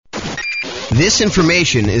This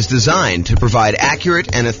information is designed to provide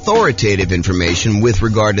accurate and authoritative information with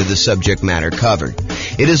regard to the subject matter covered.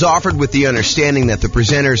 It is offered with the understanding that the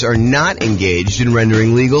presenters are not engaged in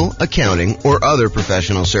rendering legal, accounting, or other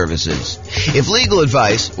professional services. If legal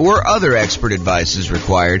advice or other expert advice is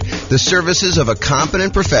required, the services of a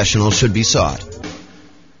competent professional should be sought.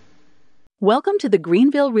 Welcome to the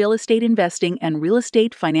Greenville Real Estate Investing and Real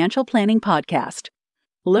Estate Financial Planning Podcast.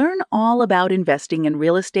 Learn all about investing in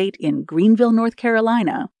real estate in Greenville, North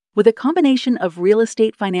Carolina, with a combination of real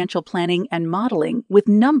estate financial planning and modeling with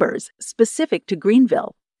numbers specific to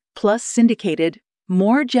Greenville, plus syndicated,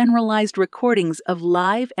 more generalized recordings of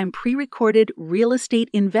live and pre-recorded real estate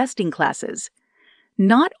investing classes,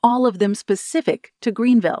 not all of them specific to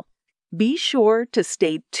Greenville. Be sure to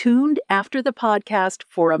stay tuned after the podcast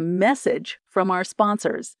for a message from our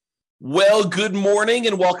sponsors. Well, good morning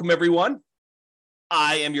and welcome, everyone.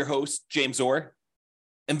 I am your host, James Orr,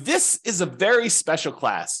 and this is a very special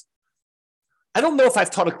class. I don't know if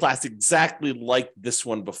I've taught a class exactly like this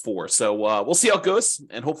one before, so we'll see how it goes,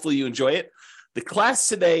 and hopefully you enjoy it. The class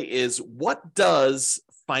today is, what does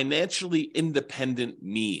financially independent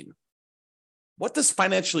mean? What does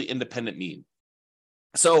financially independent mean?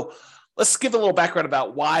 So let's give a little background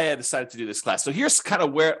about why I decided to do this class. So here's kind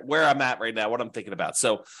of where I'm at right now, what I'm thinking about.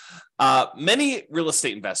 So many real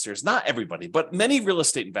estate investors, not everybody, but many real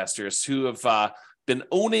estate investors who have been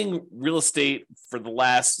owning real estate for the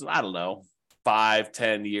last,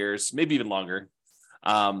 5-10 years, maybe even longer,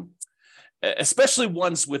 especially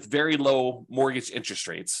ones with very low mortgage interest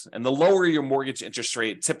rates. And the lower your mortgage interest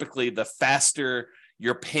rate, typically the faster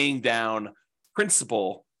you're paying down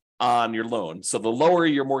principal on your loan. So the lower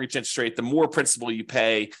your mortgage interest rate, the more principal you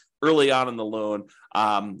pay early on in the loan.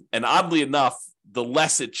 And oddly enough, the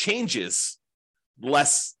less it changes,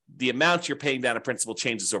 less the amount you're paying down in principal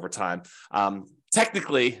changes over time.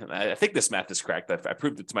 Technically, and I think this math is correct. I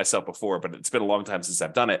proved it to myself before, but it's been a long time since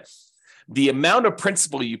I've done it. The amount of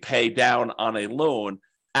principal you pay down on a loan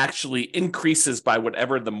actually increases by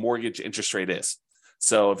whatever the mortgage interest rate is.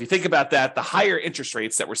 So if you think about that, the higher interest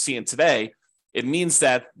rates that we're seeing today, it means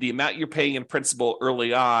that the amount you're paying in principal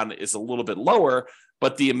early on is a little bit lower,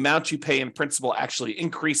 but the amount you pay in principal actually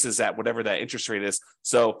increases at whatever that interest rate is.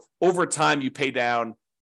 So over time, you pay down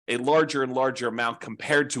a larger and larger amount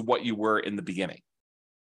compared to what you were in the beginning,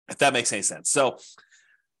 if that makes any sense. So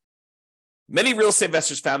many real estate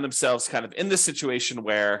investors found themselves kind of in this situation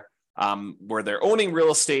where they're owning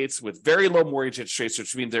real estates with very low mortgage interest rates,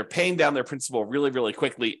 which means they're paying down their principal really, really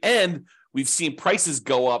quickly. And we've seen prices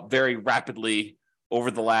go up very rapidly over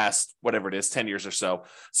the last, 10 years or so.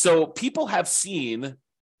 So people have seen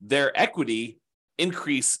their equity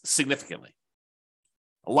increase significantly.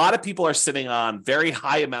 A lot of people are sitting on very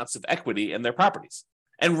high amounts of equity in their properties.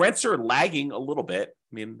 And rents are lagging a little bit.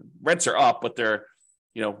 I mean, rents are up, but they're,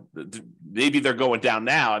 maybe they're going down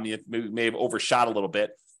now. I mean, it may have overshot a little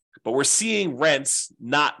bit. But we're seeing rents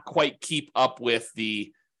not quite keep up with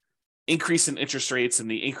the increase in interest rates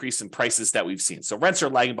and the increase in prices that we've seen. So rents are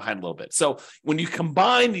lagging behind a little bit. So when you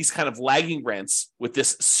combine these kind of lagging rents with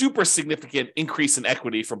this super significant increase in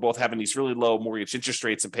equity from both having these really low mortgage interest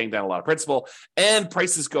rates and paying down a lot of principal and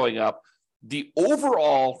prices going up, the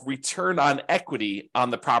overall return on equity on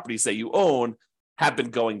the properties that you own have been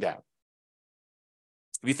going down.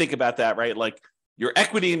 If you think about that, right? Like, your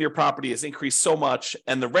equity in your property has increased so much,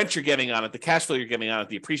 and the rent you're getting on it, the cash flow you're getting on it,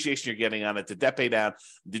 the appreciation you're getting on it, the debt pay down,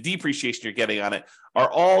 the depreciation you're getting on it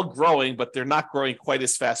are all growing, but they're not growing quite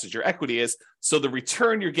as fast as your equity is. So the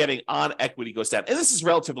return you're getting on equity goes down. And this is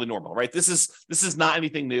relatively normal, right? This is not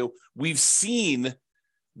anything new. We've seen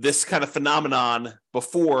this kind of phenomenon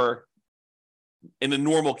before in a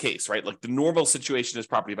normal case, right? Like, the normal situation is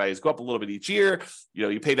property values go up a little bit each year.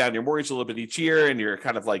 You pay down your mortgage a little bit each year, and you're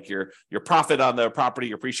kind of like your profit on the property,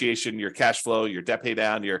 your appreciation, your cash flow, your debt pay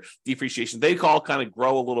down, your depreciation, they all kind of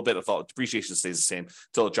grow a little bit. Depreciation stays the same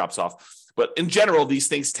until it drops off. But in general, these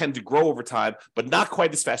things tend to grow over time, but not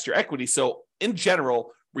quite as fast as your equity. So in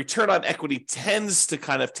general, return on equity tends to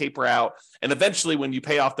kind of taper out. And eventually, when you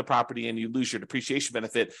pay off the property and you lose your depreciation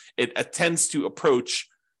benefit, it tends to approach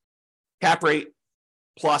cap rate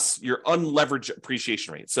plus your unleveraged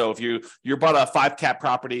appreciation rate. So if you bought a 5 cap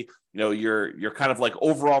property, your kind of like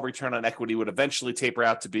overall return on equity would eventually taper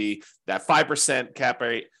out to be that 5% cap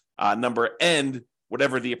rate number, and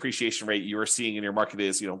whatever the appreciation rate you are seeing in your market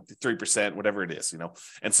is, 3%, whatever it is,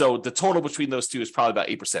 And so the total between those two is probably about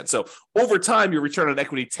 8%. So over time, your return on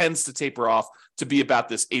equity tends to taper off to be about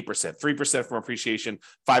this 8%, 3% from appreciation,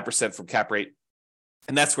 5% from cap rate.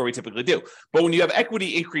 And that's where we typically do. But when you have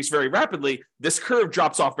equity increase very rapidly, this curve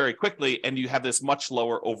drops off very quickly, and you have this much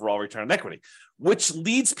lower overall return on equity, which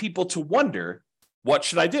leads people to wonder, what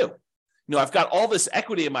should I do? I've got all this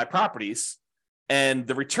equity in my properties, and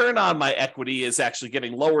the return on my equity is actually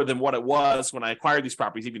getting lower than what it was when I acquired these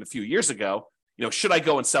properties even a few years ago. Should I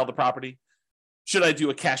go and sell the property? Should I do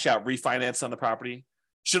a cash out refinance on the property?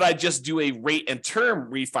 Should I just do a rate and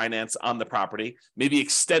term refinance on the property? Maybe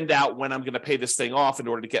extend out when I'm going to pay this thing off in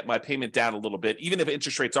order to get my payment down a little bit. Even if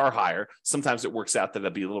interest rates are higher, sometimes it works out that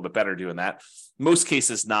it'll be a little bit better doing that. Most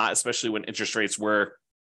cases not, especially when interest rates were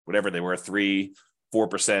whatever they were, 3%,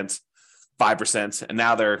 4%, 5%, and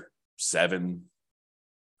now they're 7%,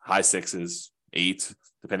 high 6s, 8%,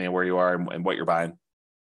 depending on where you are and what you're buying.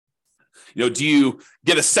 Do you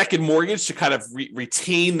get a second mortgage to kind of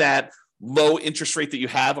retain that low interest rate that you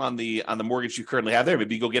have on the mortgage you currently have there?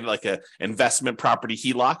 Maybe you go get like a investment property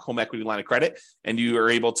HELOC, home equity line of credit, and you are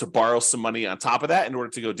able to borrow some money on top of that in order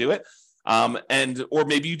to go do it. Or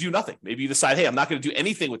maybe you do nothing. Maybe you decide, hey, I'm not going to do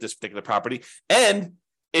anything with this particular property. And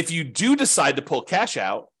if you do decide to pull cash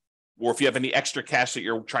out, or if you have any extra cash that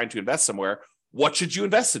you're trying to invest somewhere, what should you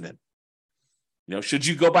invest it in? Should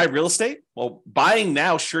you go buy real estate? Well, buying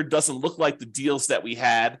now sure doesn't look like the deals that we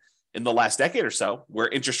had in the last decade or so, where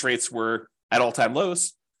interest rates were at all-time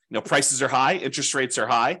lows. Prices are high, interest rates are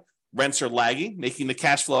high, rents are lagging, making the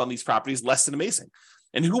cash flow on these properties less than amazing.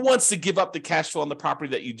 And who wants to give up the cash flow on the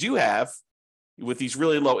property that you do have with these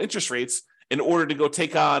really low interest rates in order to go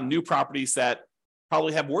take on new properties that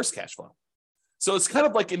probably have worse cash flow? So it's kind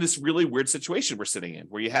of like in this really weird situation we're sitting in,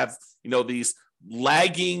 where you have, these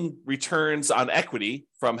lagging returns on equity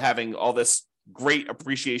from having all this great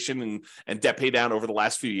appreciation and debt pay down over the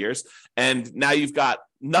last few years. And now you've got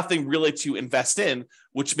nothing really to invest in,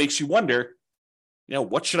 which makes you wonder,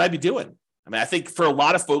 what should I be doing? I think for a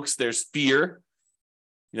lot of folks, there's fear.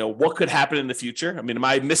 What could happen in the future? Am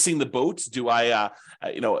I missing the boat? Do I,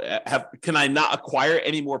 can I not acquire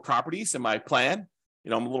any more properties in my plan?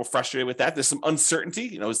 I'm a little frustrated with that. There's some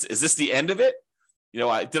uncertainty. Is this the end of it?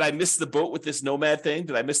 Did I miss the boat with this nomad thing?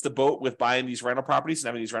 Did I miss the boat with buying these rental properties and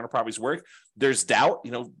having these rental properties work? There's doubt.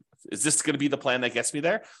 Is this going to be the plan that gets me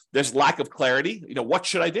there? There's lack of clarity. What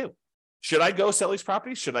should I do? Should I go sell these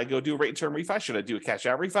properties? Should I go do a rate and term refi? Should I do a cash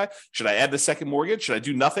out refi? Should I add the second mortgage? Should I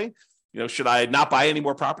do nothing? Should I not buy any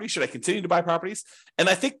more properties? Should I continue to buy properties? And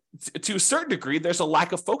I think to a certain degree, there's a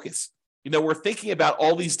lack of focus. We're thinking about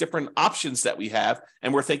all these different options that we have,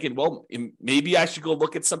 and we're thinking, well, maybe I should go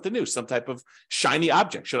look at something new, some type of shiny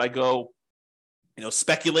object. Should I go,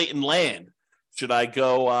 speculate in land? Should I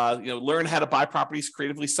go, learn how to buy properties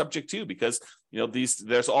creatively subject to? Because,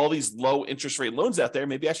 there's all these low interest rate loans out there.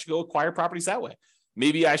 Maybe I should go acquire properties that way.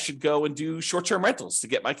 Maybe I should go and do short-term rentals to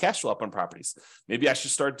get my cash flow up on properties. Maybe I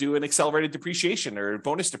should start doing accelerated depreciation or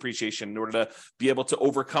bonus depreciation in order to be able to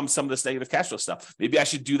overcome some of this negative cash flow stuff. Maybe I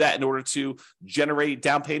should do that in order to generate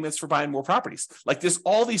down payments for buying more properties. Like there's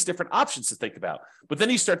all these different options to think about. But then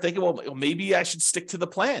you start thinking, well, maybe I should stick to the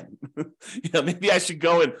plan. Maybe I should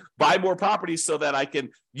go and buy more properties so that I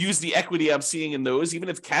can use the equity I'm seeing in those, even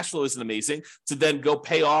if cash flow isn't amazing, to then go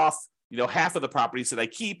pay off, half of the properties that I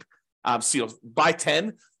keep. Buy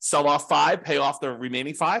 10, sell off 5, pay off the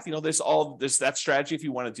remaining 5. There's that strategy if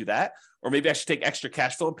you want to do that. Or maybe I should take extra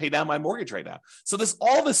cash flow and pay down my mortgage right now. So there's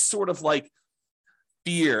all this sort of like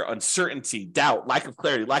fear, uncertainty, doubt, lack of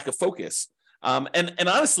clarity, lack of focus. And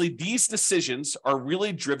honestly, these decisions are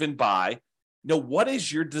really driven by, what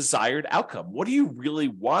is your desired outcome? What do you really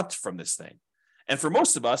want from this thing? And for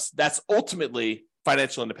most of us, that's ultimately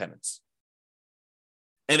financial independence.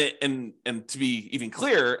 And to be even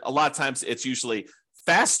clearer, a lot of times it's usually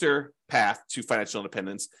faster path to financial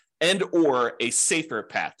independence and or a safer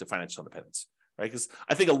path to financial independence, right? Because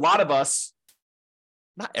I think a lot of us,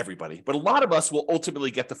 not everybody, but a lot of us will ultimately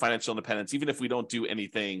get to financial independence, even if we don't do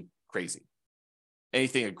anything crazy,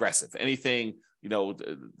 anything aggressive, anything,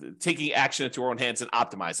 taking action into our own hands and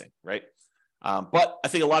optimizing, right? But I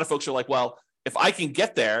think a lot of folks are like, well, if I can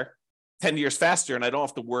get there 10 years faster and I don't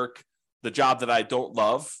have to work the job that I don't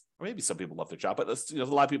love, or maybe some people love their job, but a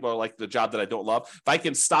lot of people are like the job that I don't love. If I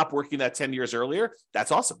can stop working that 10 years earlier,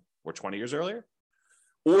 that's awesome. Or 20 years earlier.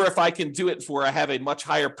 Or if I can do it where I have a much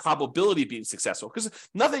higher probability of being successful, because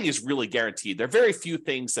nothing is really guaranteed. There are very few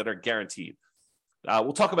things that are guaranteed.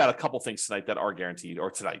 We'll talk about a couple things tonight that are guaranteed,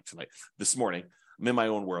 or this morning. I'm in my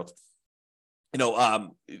own world. There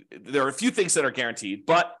are a few things that are guaranteed,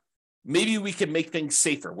 but maybe we can make things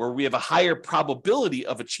safer where we have a higher probability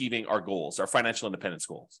of achieving our goals, our financial independence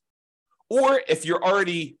goals. Or if you're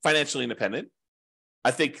already financially independent, I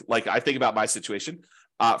think about my situation.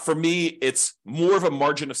 For me, it's more of a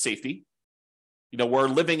margin of safety. we're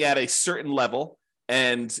living at a certain level.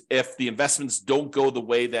 And if the investments don't go the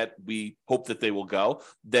way that we hope that they will go,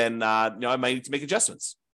 then I might need to make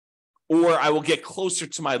adjustments. Or I will get closer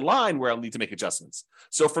to my line where I'll need to make adjustments.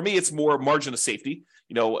 So for me, it's more margin of safety.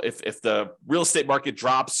 If the real estate market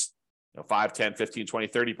drops 5, 10, 15, 20,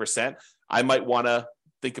 30%, I might want to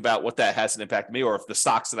think about what that has an impact on me. Or if the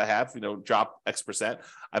stocks that I have, drop X percent,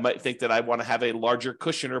 I might think that I want to have a larger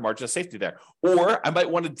cushion or margin of safety there. Or I might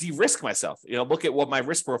want to de-risk myself, look at what my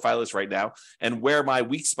risk profile is right now and where my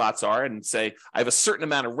weak spots are and say, I have a certain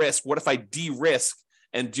amount of risk. What if I de-risk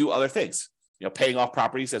and do other things? Paying off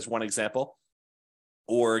properties as one example,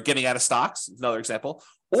 or getting out of stocks, another example.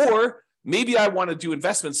 Or maybe I want to do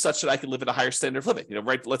investments such that I can live at a higher standard of living.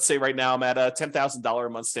 Let's say right now I'm at a $10,000 a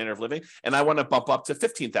month standard of living, and I want to bump up to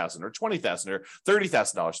 $15,000 or $20,000 or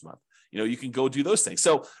 $30,000 a month. You can go do those things.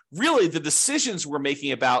 So really the decisions we're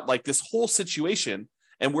making about like this whole situation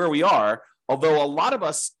and where we are, although a lot of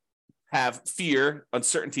us have fear,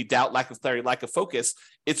 uncertainty, doubt, lack of clarity, lack of focus,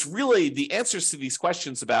 it's really the answers to these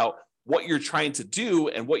questions about what you're trying to do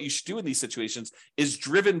and what you should do in these situations is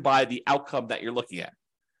driven by the outcome that you're looking at.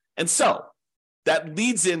 And so that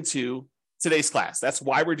leads into today's class. That's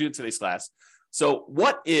why we're doing today's class. So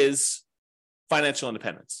what is financial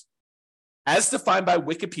independence? As defined by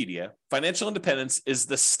Wikipedia, financial independence is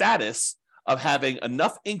the status of having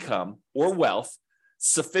enough income or wealth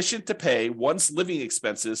sufficient to pay one's living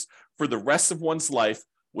expenses for the rest of one's life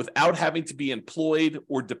without having to be employed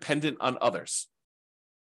or dependent on others.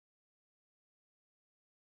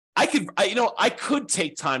 I could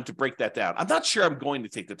take time to break that down. I'm not sure I'm going to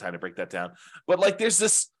take the time to break that down, but like there's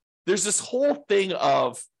this whole thing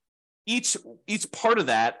of each part of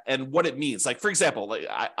that and what it means. Like, for example, like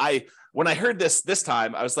I when I heard this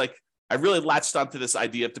time, I was like, I really latched onto this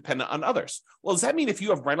idea of dependent on others. Well, does that mean if you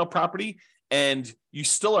have rental property and you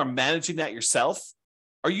still are managing that yourself,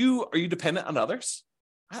 are you dependent on others?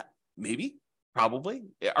 Maybe, probably.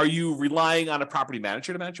 Are you relying on a property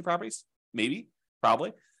manager to manage your properties? Maybe,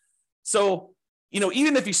 probably. So,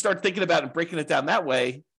 even if you start thinking about it and breaking it down that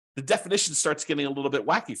way, the definition starts getting a little bit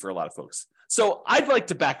wacky for a lot of folks. So I'd like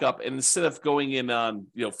to back up, and instead of going in on,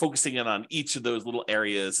 focusing in on each of those little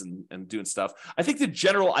areas and doing stuff, I think the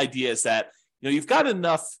general idea is that, you've got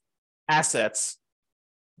enough assets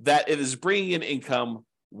that it is bringing in income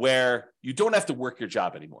where you don't have to work your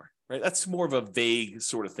job anymore, right? That's more of a vague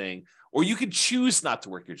sort of thing. Or you could choose not to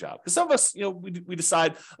work your job. Because some of us, we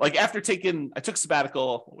decide, like I took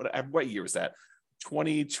sabbatical, what year was that?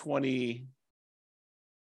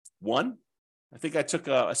 2021? I think I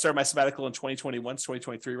started my sabbatical in 2021, it's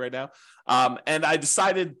 2023 right now. And I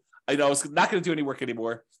decided, I was not going to do any work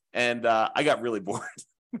anymore. And I got really bored,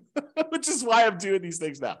 which is why I'm doing these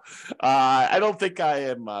things now. I don't think I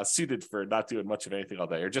am suited for not doing much of anything all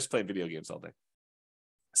day or just playing video games all day.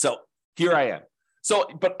 So here I am. So,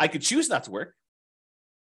 but I could choose not to work.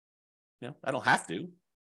 I don't have to.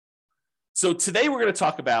 So today we're going to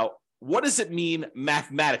talk about what does it mean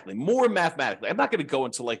mathematically, more mathematically. I'm not going to go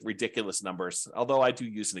into like ridiculous numbers, although I do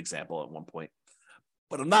use an example at one point.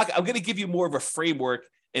 But I'm going to give you more of a framework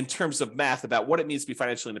in terms of math about what it means to be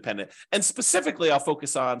financially independent. And specifically, I'll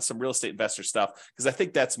focus on some real estate investor stuff because I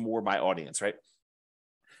think that's more my audience, right?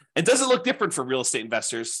 And does it look different for real estate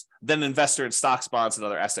investors than an investor in stocks, bonds, and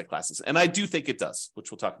other asset classes? And I do think it does,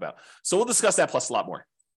 which we'll talk about. So we'll discuss that plus a lot more.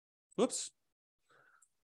 Whoops.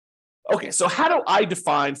 Okay, so how do I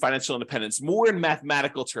define financial independence more in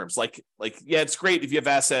mathematical terms? Like, yeah, it's great if you have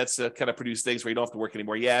assets to kind of produce things where you don't have to work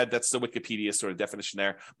anymore. Yeah, that's the Wikipedia sort of definition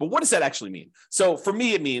there. But what does that actually mean? So for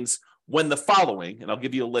me, it means when the following, and I'll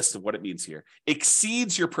give you a list of what it means here,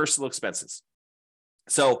 exceeds your personal expenses.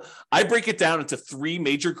 So I break it down into three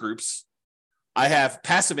major groups. I have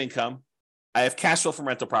passive income, I have cash flow from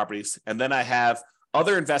rental properties, and then I have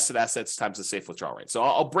other invested assets times the safe withdrawal rate. So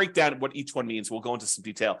I'll break down what each one means. We'll go into some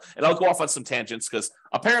detail, and I'll go off on some tangents because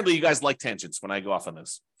apparently you guys like tangents when I go off on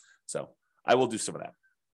this. So I will do some of that.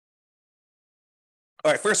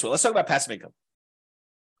 All right, first of all, let's talk about passive income.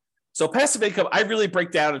 So passive income, I really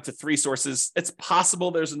break down into three sources. It's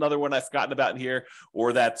possible there's another one I've forgotten about in here,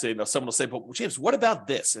 or that someone will say, "But James, what about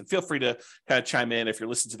this?" And feel free to kind of chime in. If you're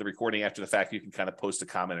listening to the recording after the fact, you can kind of post a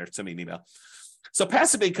comment or send me an email. So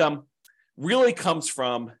passive income really comes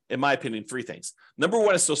from, in my opinion, three things. Number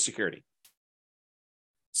one is Social Security.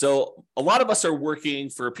 So a lot of us are working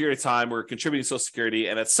for a period of time, we're contributing to Social Security,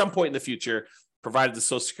 and at some point in the future, provided the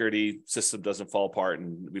Social Security system doesn't fall apart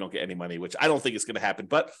and we don't get any money, which I don't think is going to happen,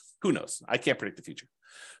 but who knows? I can't predict the future.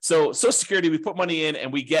 So Social Security, we put money in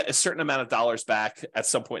and we get a certain amount of dollars back at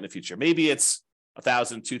some point in the future. Maybe it's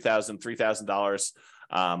 $1,000, $2,000, $3,000.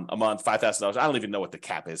 a month, $5,000. I don't even know what the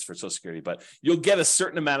cap is for Social Security, but you'll get a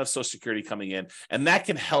certain amount of Social Security coming in, and that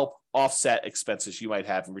can help offset expenses you might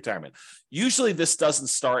have in retirement. Usually this doesn't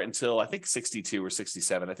start until I think 62 or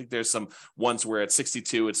 67. I think there's some ones where at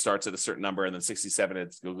 62 it starts at a certain number, and then 67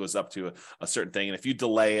 it goes up to a certain thing. And if you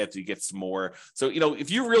delay it, you get some more. So, if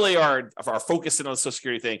you really are focusing on the Social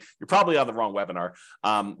Security thing, you're probably on the wrong webinar.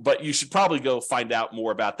 But you should probably go find out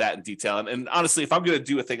more about that in detail. And honestly, if I'm going to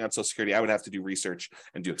do a thing on Social Security, I would have to do research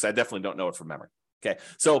and do it, because I definitely don't know it from memory. Okay,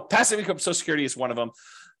 so passive income Social Security is one of them.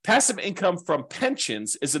 Passive income from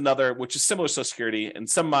pensions is another, which is similar to Social Security. In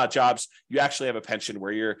some jobs, you actually have a pension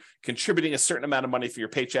where you're contributing a certain amount of money for your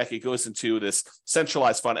paycheck. It goes into this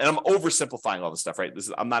centralized fund. And I'm oversimplifying all this stuff, right?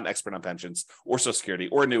 I'm not an expert on pensions or Social Security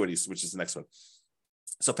or annuities, which is the next one.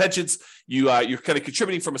 So pensions, you're kind of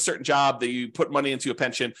contributing from a certain job that you put money into a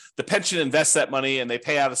pension. The pension invests that money and they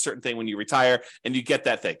pay out a certain thing when you retire, and you get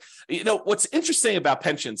that thing. What's interesting about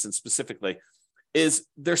pensions, and specifically, is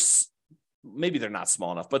maybe they're not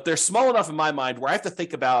small enough, but they're small enough in my mind where I have to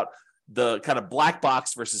think about the kind of black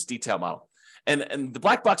box versus detail model. And the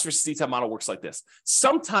black box versus detail model works like this.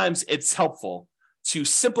 Sometimes it's helpful to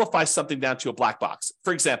simplify something down to a black box.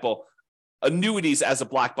 For example, annuities as a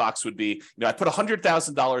black box would be, I put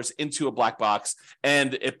 $100,000 into a black box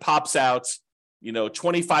and it pops out,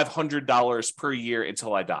 $2,500 per year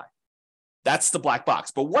until I die. That's the black box.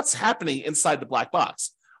 But what's happening inside the black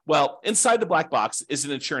box? Well, inside the black box is an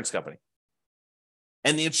insurance company.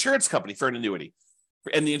 And the insurance company for an annuity,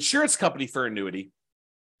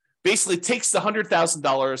 basically takes the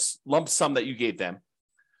 $100,000 lump sum that you gave them,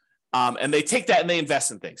 and they take that and they invest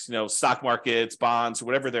in things, stock markets, bonds,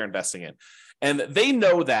 whatever they're investing in. And they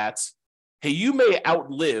know that, hey, you may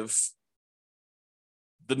outlive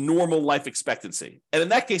the normal life expectancy. And in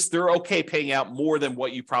that case, they're okay paying out more than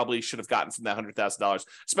what you probably should have gotten from that $100,000,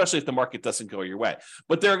 especially if the market doesn't go your way.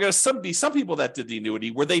 But there are going to be some people that did the annuity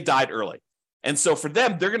where they died early. And so for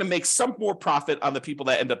them, they're going to make some more profit on the people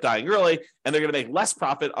that end up dying early, and they're going to make less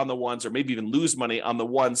profit on the ones, or maybe even lose money on the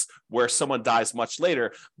ones where someone dies much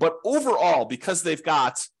later. But overall, because they've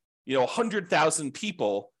got, 100,000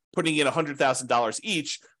 people putting in $100,000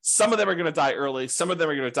 each, some of them are going to die early. Some of them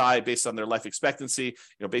are going to die based on their life expectancy,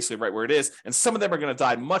 basically right where it is. And some of them are going to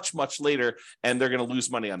die much, much later, and they're going to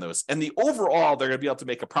lose money on those. And the overall, they're going to be able to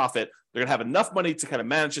make a profit. They're going to have enough money to kind of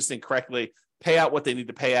manage this thing correctly, pay out what they need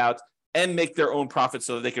to pay out, and make their own profit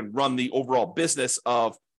so that they can run the overall business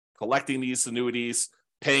of collecting these annuities,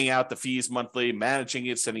 paying out the fees monthly, managing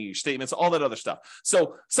it, sending you statements, all that other stuff.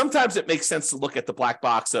 So sometimes it makes sense to look at the black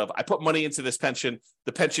box of, I put money into this pension,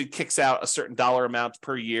 the pension kicks out a certain dollar amount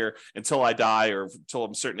per year until I die, or until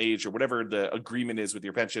I'm a certain age, or whatever the agreement is with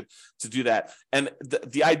your pension to do that. And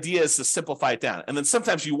the idea is to simplify it down. And then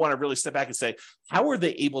sometimes you want to really step back and say, how are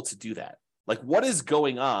they able to do that? Like, what is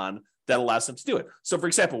going on that allows them to do it? So for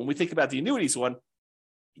example, when we think about the annuities one,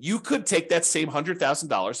 you could take that same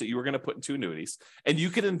 $100,000 that you were going to put into annuities, and you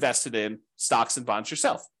could invest it in stocks and bonds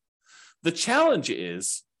yourself. The challenge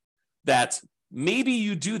is that maybe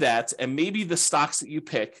you do that, and maybe the stocks that you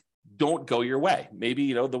pick don't go your way.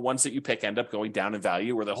 Maybe, the ones that you pick end up going down in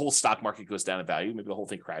value, or the whole stock market goes down in value. Maybe the whole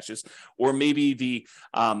thing crashes, or maybe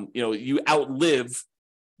you outlive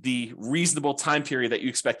the reasonable time period that you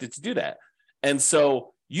expected to do that. And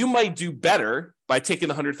so you might do better by taking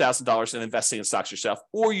the $100,000 and investing in stocks yourself,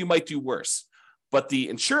 or you might do worse. But the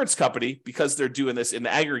insurance company, because they're doing this in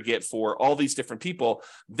the aggregate for all these different people,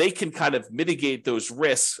 they can kind of mitigate those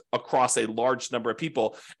risks across a large number of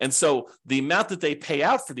people. And so the amount that they pay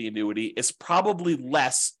out for the annuity is probably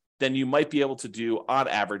less than you might be able to do on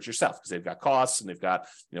average yourself, because they've got costs and they've got,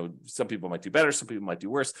 some people might do better, some people might do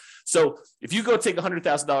worse. So if you go take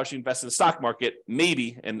 $100,000, you invest in the stock market,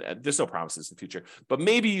 maybe, and there's no promises in the future, but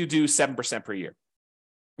maybe you do 7% per year.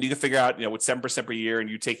 You can figure out, with 7% per year, and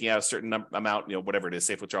you taking out a certain amount, whatever it is,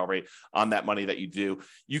 safe withdrawal rate on that money that you do,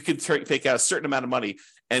 you can take out a certain amount of money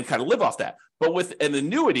and kind of live off that. But with an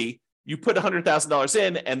annuity, you put $100,000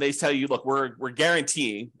 in, and they tell you, look, we're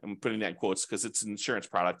guaranteeing, I'm putting that in quotes because it's an insurance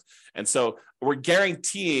product, and so we're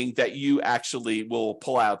guaranteeing that you actually will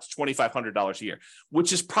pull out $2,500 a year,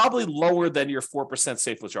 which is probably lower than your 4%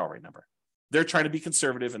 safe withdrawal rate number. They're trying to be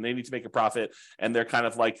conservative, and they need to make a profit, and they're kind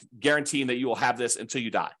of like guaranteeing that you will have this until you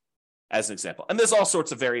die. as an example. And there's all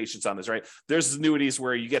sorts of variations on this, right? There's annuities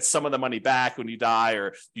where you get some of the money back when you die,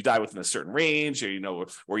 or you die within a certain range, or,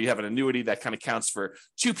 or you have an annuity that kind of counts for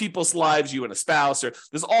two people's lives, you and a spouse, or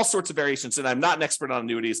there's all sorts of variations. And I'm not an expert on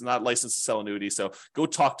annuities, I'm not licensed to sell annuities. So go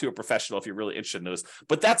talk to a professional if you're really interested in those.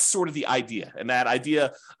 But that's sort of the idea. And that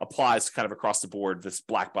idea applies kind of across the board, this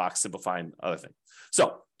black box simplifying other thing.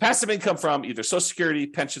 So passive income from either Social Security,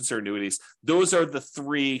 pensions, or annuities. Those are the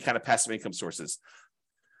three kind of passive income sources.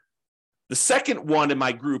 The second one in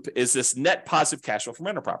my group is this net positive cash flow from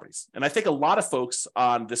rental properties. And I think a lot of folks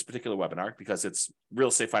on this particular webinar, because it's Real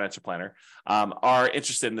Estate Financial Planner, are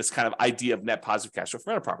interested in this kind of idea of net positive cash flow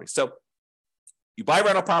from rental properties. So you buy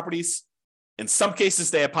rental properties. In some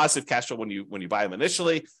cases, they have positive cash flow when you buy them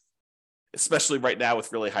initially, especially right now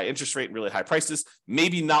with really high interest rate and really high prices.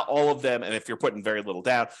 Maybe not all of them, and if you're putting very little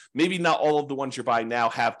down, maybe not all of the ones you're buying now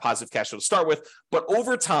have positive cash flow to start with. But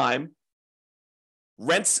over time,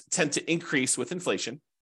 rents tend to increase with inflation,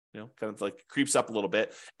 kind of like creeps up a little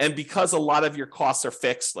bit. And because a lot of your costs are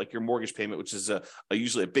fixed, like your mortgage payment, which is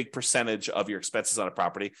usually a big percentage of your expenses on a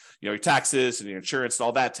property, your taxes and your insurance and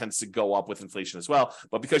all that tends to go up with inflation as well.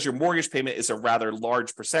 But because your mortgage payment is a rather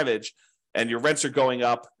large percentage and your rents are going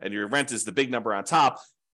up and your rent is the big number on top,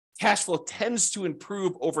 cash flow tends to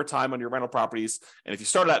improve over time on your rental properties. And if you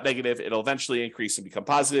start out negative, it'll eventually increase and become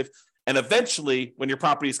positive. And eventually, when your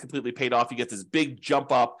property is completely paid off, you get this big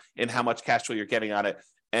jump up in how much cash flow you're getting on it,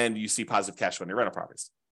 and you see positive cash flow on your rental properties.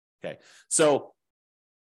 Okay, so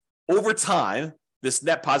over time, this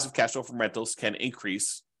net positive cash flow from rentals can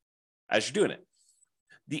increase as you're doing it.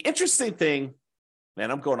 The interesting thing, man,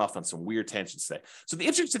 I'm going off on some weird tangents today. So the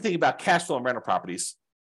interesting thing about cash flow and rental properties,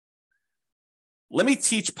 let me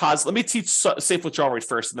teach safe withdrawal rate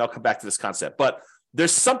first, and then I'll come back to this concept. But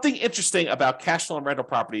there's something interesting about cash flow and rental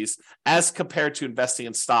properties as compared to investing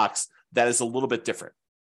in stocks that is a little bit different.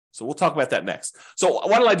 So we'll talk about that next. So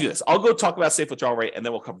why don't I do this? I'll go talk about safe withdrawal rate, and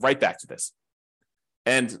then we'll come right back to this.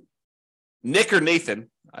 And Nick or Nathan,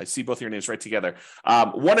 I see both of your names right together.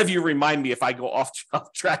 One of you remind me if I go off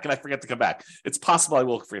track and I forget to come back. It's possible I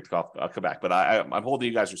will forget to come back, but I'm holding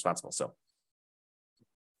you guys responsible. So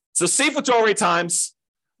safe withdrawal rate times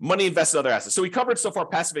money invested in other assets. So we covered so far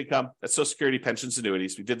passive income, that's Social Security, pensions,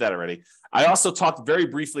 annuities. We did that already. I also talked very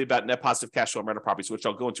briefly about net positive cash flow and rental properties, which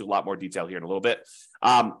I'll go into a lot more detail here in a little bit.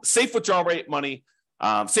 Safe withdrawal rate money,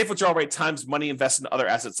 safe withdrawal rate times money invested in other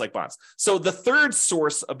assets like bonds. So the third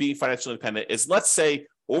source of being financially independent is, let's say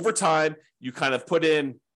over time, you kind of put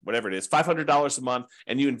in whatever it is, $500 a month,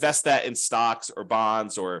 and you invest that in stocks or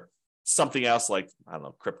bonds or something else like, I don't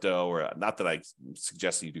know, crypto, or not that I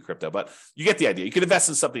suggest you do crypto, but you get the idea. You can invest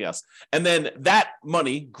in something else. And then that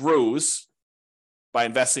money grows by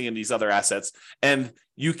investing in these other assets. And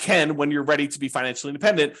you can, when you're ready to be financially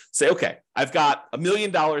independent, say, okay, I've got $1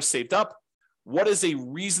 million saved up. What is a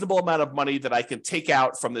reasonable amount of money that I can take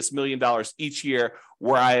out from this $1 million each year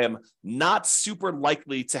where I am not super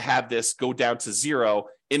likely to have this go down to zero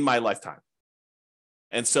in my lifetime?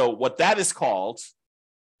 And so what that is called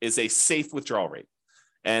is a safe withdrawal rate.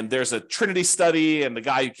 And there's a Trinity study, and the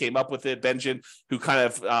guy who came up with it, Benjamin, who kind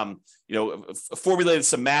of formulated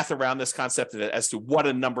some math around this concept as to what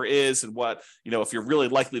a number is and what, if you're really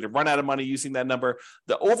likely to run out of money using that number.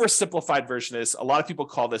 The oversimplified version is, a lot of people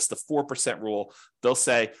call this the 4% rule. They'll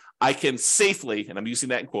say, I can safely, and I'm using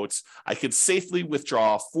that in quotes, I can safely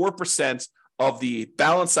withdraw 4% of the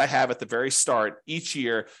balance I have at the very start each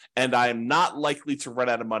year, and I am not likely to run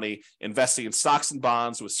out of money investing in stocks and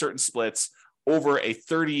bonds with certain splits over a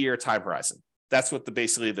 30-year time horizon. That's what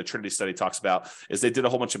basically the Trinity study talks about, is they did a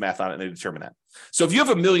whole bunch of math on it and they determined that. So if you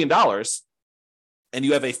have $1 million and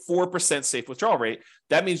you have a 4% safe withdrawal rate,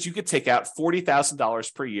 that means you could take out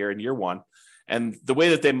 $40,000 per year in year one. And the way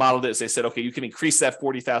that they modeled it is they said, okay, you can increase that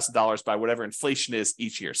 $40,000 by whatever inflation is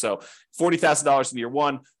each year. So $40,000 in year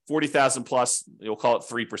one, 40,000 plus, you'll call it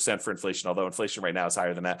 3% for inflation, although inflation right now is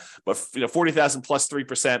higher than that. But 40,000 plus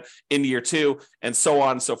 3% in year two, and so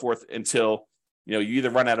on and so forth until you either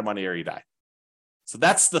run out of money or you die. So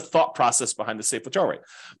that's the thought process behind the safe withdrawal rate.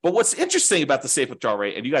 But what's interesting about the safe withdrawal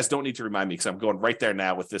rate, and you guys don't need to remind me because I'm going right there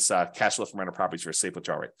now with this cash flow from rental properties for a safe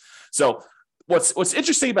withdrawal rate. So what's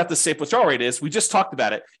interesting about the safe withdrawal rate is, we just talked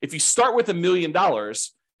about it. If you start with $1 million,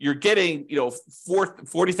 you're getting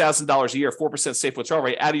 $40,000 a year, 4% safe withdrawal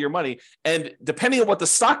rate out of your money. And depending on what the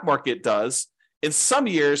stock market does, in some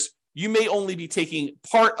years, you may only be taking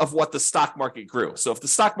part of what the stock market grew. So if the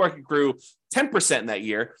stock market grew 10% in that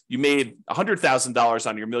year, you made $100,000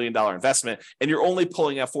 on your $1 million investment, and you're only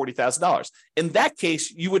pulling out $40,000. In that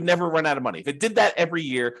case, you would never run out of money. If it did that every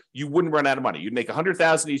year, you wouldn't run out of money. You'd make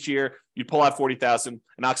 $100,000 each year, you'd pull out $40,000,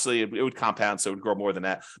 and actually it would compound, so it would grow more than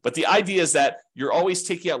that. But the idea is that you're always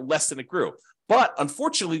taking out less than it grew. But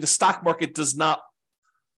unfortunately, the stock market does not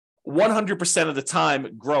 100% of the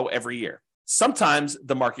time grow every year. Sometimes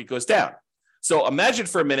the market goes down. So imagine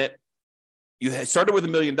for a minute, you started with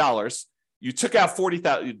 $1 million. You took out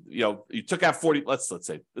 40,000, you took out 40, let's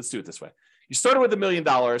do it this way. You started with $1 million.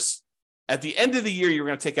 At the end of the year, you're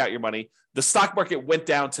going to take out your money. The stock market went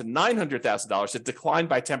down to $900,000. It declined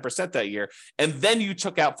by 10% that year. And then you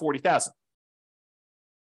took out 40,000.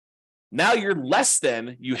 Now you're less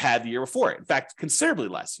than you had the year before. In fact, considerably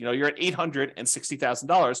less. You're at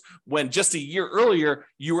 $860,000 when just a year earlier,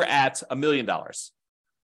 you were at $1 million.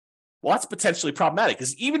 Well, that's potentially problematic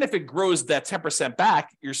because even if it grows that 10% back,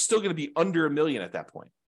 you're still going to be under $1 million at that point.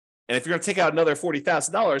 And if you're going to take out another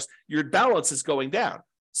 $40,000, your balance is going down.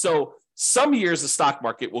 So some years the stock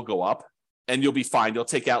market will go up and you'll be fine. You'll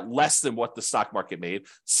take out less than what the stock market made.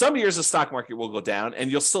 Some years the stock market will go down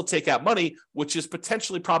and you'll still take out money, which is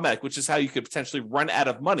potentially problematic, which is how you could potentially run out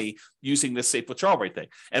of money using this safe withdrawal rate thing.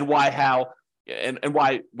 And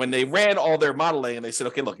why when they ran all their modeling and they said,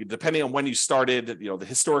 okay, look, depending on when you started, the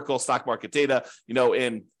historical stock market data,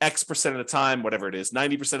 in X percent of the time, whatever it is,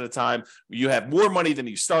 90% of the time, you have more money than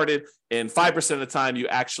you started. And 5% of the time, you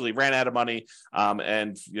actually ran out of money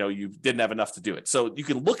and you didn't have enough to do it. So you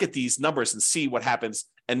can look at these numbers and see what happens.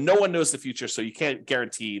 And no one knows the future, so you can't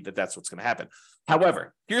guarantee that that's what's going to happen.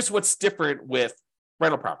 However, here's what's different with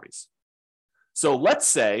rental properties. So let's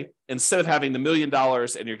say instead of having the $1 million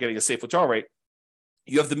and you're getting a safe withdrawal rate,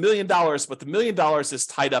 you have the $1 million, but the $1 million is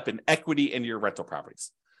tied up in equity in your rental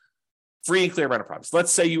properties, free and clear rental properties.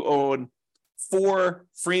 Let's say you own 4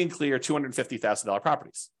 free and clear $250,000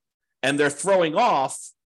 properties, and they're throwing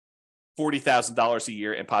off $40,000 a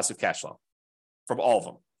year in positive cash flow from all of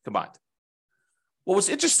them combined. Well, what's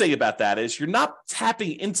interesting about that is you're not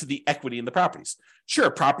tapping into the equity in the properties. Sure,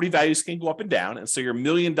 property values can go up and down, and so your $1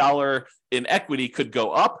 million in equity could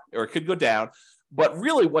go up or it could go down. But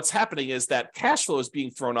really what's happening is that cash flow is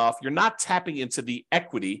being thrown off. You're not tapping into the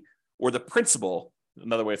equity or the principal,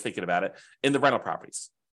 another way of thinking about it, in the rental properties.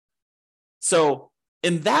 So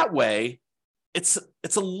in that way, it's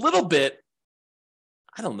a little bit,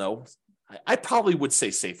 I don't know, I probably would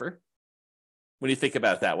say safer when you think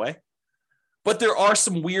about it that way. But there are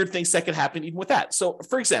some weird things that can happen even with that. So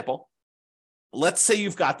for example, let's say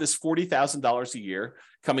you've got this $40,000 a year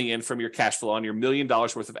coming in from your cash flow on your $1 million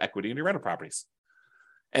worth of equity in your rental properties.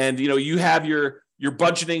 And you have your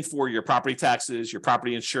budgeting for your property taxes, your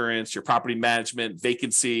property insurance, your property management,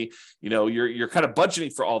 vacancy, you're kind of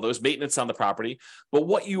budgeting for all those, maintenance on the property. But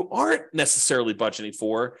what you aren't necessarily budgeting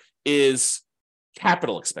for is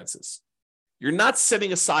capital expenses. You're not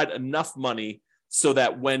setting aside enough money so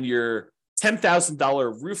that when your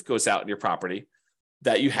 $10,000 roof goes out in your property,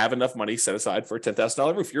 that you have enough money set aside for a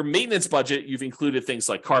 $10,000 roof. Your maintenance budget, you've included things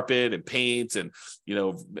like carpet and paint and,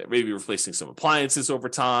 maybe replacing some appliances over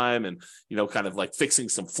time and, kind of like fixing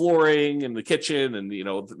some flooring in the kitchen and,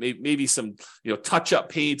 maybe some, touch up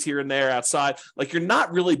paint here and there outside. Like you're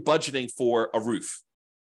not really budgeting for a roof.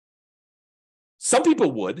 Some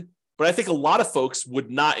people would, but I think a lot of folks would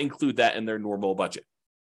not include that in their normal budget.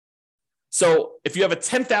 So if you have a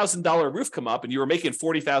 $10,000 roof come up and you were making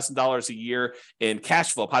 $40,000 a year in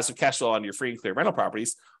cash flow, positive cash flow on your free and clear rental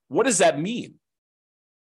properties, what does that mean?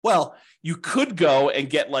 Well, you could go and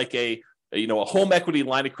get like a home equity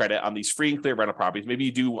line of credit on these free and clear rental properties. Maybe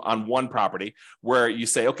you do on one property where you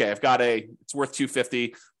say, okay, I've got it's worth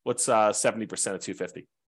 $250. What's 70% of $250?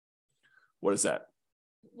 What is that?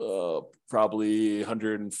 Probably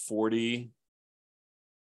 140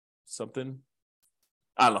 something.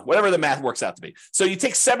 I don't know, whatever the math works out to be. So you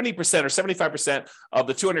take 70% or 75% of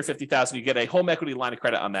the $250,000, you get a home equity line of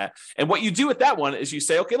credit on that. And what you do with that one is you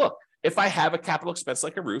say, okay, look, if I have a capital expense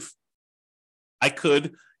like a roof, I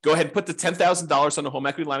could go ahead and put the $10,000 on the home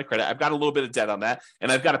equity line of credit. I've got a little bit of debt on that,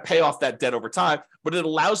 and I've got to pay off that debt over time, but it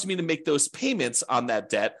allows me to make those payments on that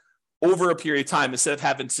debt over a period of time instead of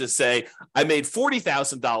having to say, I made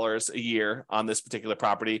 $40,000 a year on this particular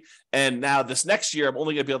property, and now this next year I'm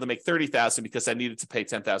only going to be able to make $30,000 because I needed to pay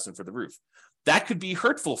 $10,000 for the roof. That could be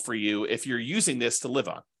hurtful for you if you're using this to live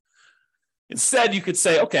on. Instead, you could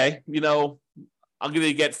say, okay, I'm going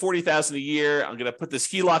to get $40,000 a year. I'm going to put this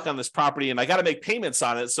HELOC on this property, and I got to make payments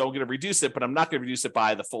on it, so I'm going to reduce it, but I'm not going to reduce it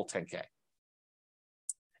by the full $10K.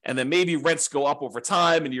 And then maybe rents go up over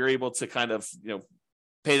time, and you're able to kind of,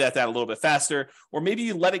 pay that down a little bit faster, or maybe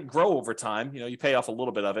you let it grow over time. You pay off a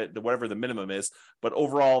little bit of it, whatever the minimum is, but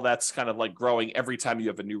overall that's kind of like growing every time you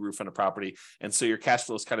have a new roof on a property. And so your cash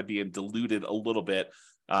flow is kind of being diluted a little bit,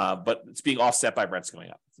 but it's being offset by rents going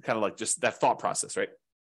up. It's kind of like just that thought process, right?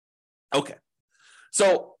 Okay.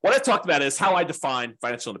 So what I talked about is how I define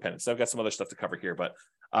financial independence. I've got some other stuff to cover here, but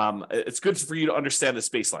it's good for you to understand this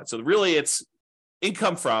baseline. So really it's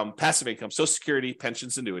income from passive income, Social Security,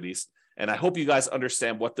 pensions, annuities. And I hope you guys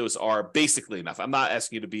understand what those are basically enough. I'm not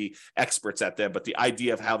asking you to be experts at them, but the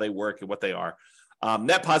idea of how they work and what they are.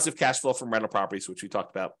 Net positive cash flow from rental properties, which we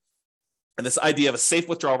talked about. And this idea of a safe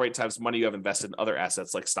withdrawal rate times money you have invested in other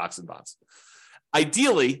assets like stocks and bonds.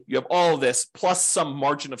 Ideally, you have all of this plus some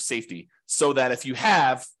margin of safety so that if you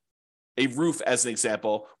have a roof, as an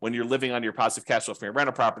example, when you're living on your positive cash flow from your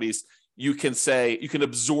rental properties, you can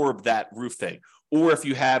absorb that roof thing. Or if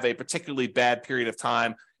you have a particularly bad period of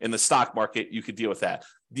time in the stock market, you could deal with that.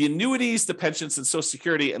 The annuities, the pensions, and Social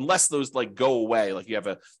Security, unless those like go away, like you have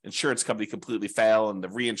an insurance company completely fail and the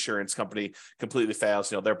reinsurance company completely fails,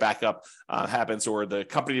 their backup happens, or the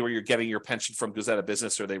company where you're getting your pension from goes out of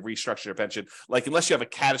business, or they restructure your pension. Like unless you have a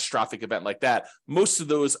catastrophic event like that, most of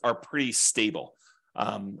those are pretty stable.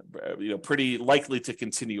 Pretty likely to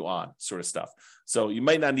continue on sort of stuff. So you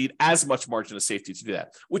might not need as much margin of safety to do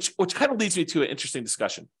that, which kind of leads me to an interesting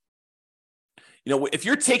discussion. If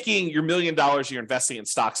you're taking your $1 million, you're investing in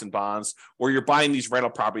stocks and bonds, or you're buying these rental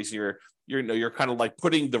properties, you're kind of like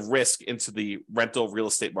putting the risk into the rental real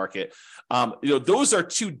estate market. Those are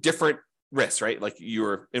two different risks, right? Like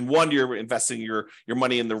you're investing your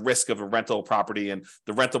money in the risk of a rental property and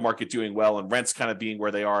the rental market doing well and rents kind of being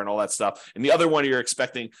where they are and all that stuff. And the other one, you're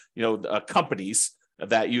expecting, companies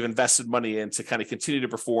that you've invested money in to kind of continue to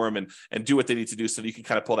perform and do what they need to do so that you can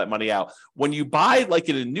kind of pull that money out. When you buy like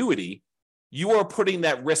an annuity, you are putting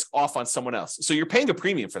that risk off on someone else. So you're paying a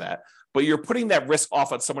premium for that, but you're putting that risk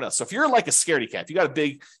off on someone else. So if you're like a scaredy cat, if you got a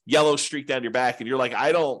big yellow streak down your back and you're like,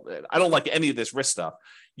 I don't like any of this risk stuff,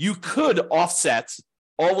 you could offset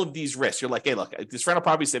all of these risks. You're like, hey, look, these rental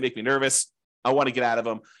properties, they make me nervous. I want to get out of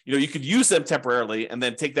them. You could use them temporarily and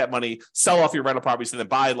then take that money, sell off your rental properties, and then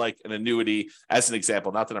buy like an annuity as an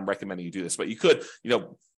example. Not that I'm recommending you do this, but you could,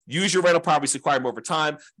 use your rental properties to acquire them over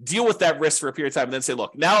time, deal with that risk for a period of time, and then say,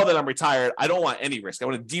 look, now that I'm retired, I don't want any risk. I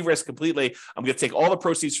want to de-risk completely. I'm going to take all the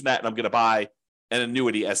proceeds from that and I'm going to buy an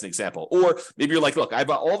annuity as an example. Or maybe you're like, look, I've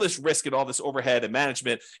got all this risk and all this overhead and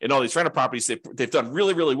management and all these rental properties. They've done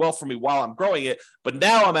really, really well for me while I'm growing it. But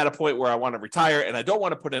now I'm at a point where I want to retire and I don't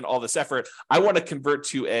want to put in all this effort. I want to convert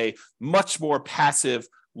to a much more passive,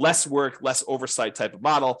 less work, less oversight type of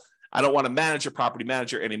model. I don't want to manage a property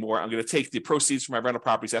manager anymore. I'm going to take the proceeds from my rental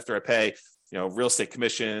properties after I pay, real estate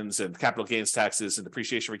commissions and capital gains taxes and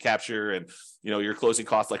depreciation recapture and, your closing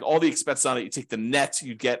costs, like all the expenses on it. You take the net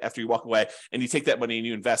you get after you walk away and you take that money and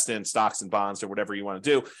you invest in stocks and bonds or whatever you want to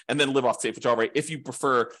do, and then live off safe withdrawal rate if you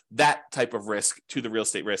prefer that type of risk to the real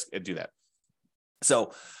estate risk and do that.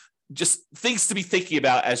 So just things to be thinking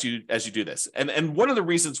about as you do this. And one of the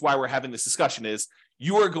reasons why we're having this discussion is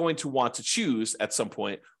you are going to want to choose at some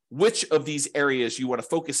point which of these areas you want to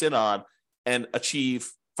focus in on and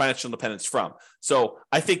achieve financial independence from. So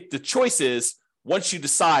I think the choice is once you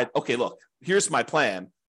decide, okay, look, here's my plan.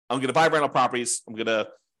 I'm going to buy rental properties. I'm going to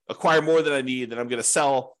acquire more than I need. Then I'm going to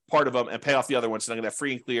sell part of them and pay off the other ones. And I'm going to have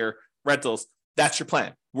free and clear rentals. That's your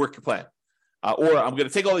plan. Work your plan. Or I'm going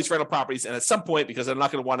to take all these rental properties, and at some point, because I'm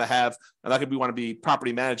not going to want to be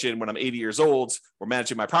property managing when I'm 80 years old, or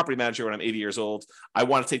managing my property manager when I'm 80 years old, I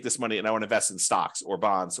want to take this money and I want to invest in stocks or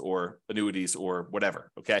bonds or annuities or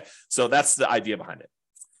whatever. Okay, so that's the idea behind it.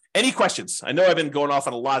 Any questions? I know I've been going off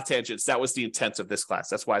on a lot of tangents. That was the intent of this class.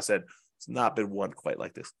 That's why I said it's not been one quite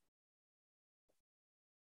like this.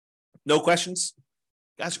 No questions?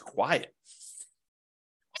 You guys are quiet.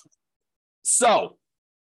 So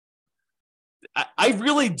I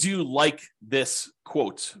really do like this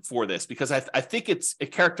quote for this because I think it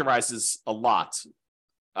characterizes a lot.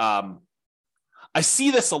 I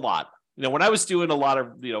see this a lot. When I was doing a lot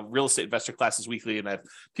of real estate investor classes weekly, and I have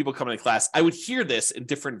people coming to class, I would hear this in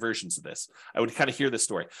different versions of this. I would kind of hear this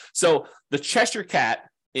story. So the Cheshire Cat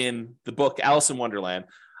in the book Alice in Wonderland.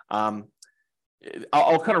 I'll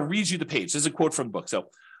kind of read you the page. This is a quote from the book. So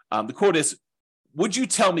the quote is, "Would you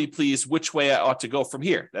tell me, please, which way I ought to go from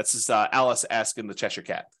here?" That's just, Alice asking the Cheshire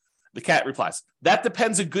Cat. The cat replies, "That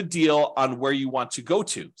depends a good deal on where you want to go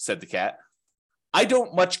to," said the cat. "I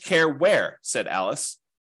don't much care where," said Alice.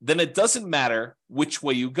 "Then it doesn't matter which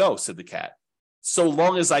way you go," said the cat. "So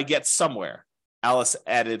long as I get somewhere," Alice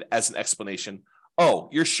added as an explanation. "Oh,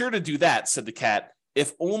 you're sure to do that," said the cat,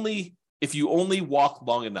 if you only walk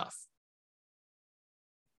long enough."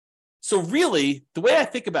 So really, the way I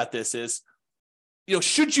think about this is,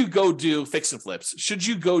 should you go do fix and flips? Should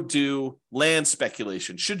you go do land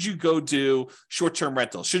speculation? Should you go do short-term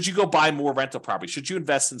rentals? Should you go buy more rental property? Should you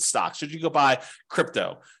invest in stocks? Should you go buy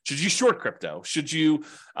crypto? Should you short crypto? Should you,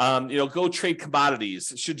 go trade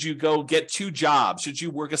commodities? Should you go get 2 jobs? Should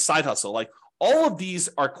you work a side hustle? Like, all of these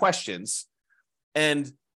are questions,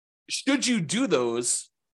 and should you do those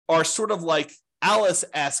are sort of like Alice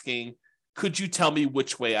asking, could you tell me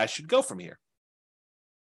which way I should go from here?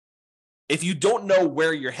 If you don't know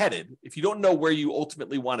where you're headed, if you don't know where you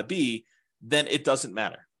ultimately want to be, then it doesn't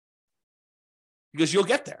matter, because you'll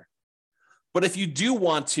get there. But if you do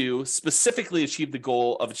want to specifically achieve the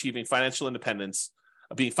goal of achieving financial independence,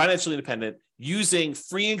 of being financially independent using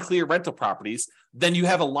free and clear rental properties, then you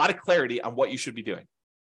have a lot of clarity on what you should be doing.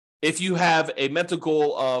 If you have a mental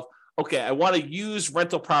goal of, okay, I want to use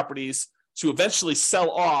rental properties to eventually sell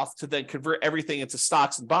off to then convert everything into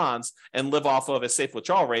stocks and bonds and live off of a safe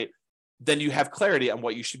withdrawal rate, then you have clarity on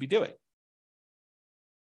what you should be doing.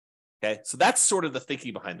 Okay, so that's sort of the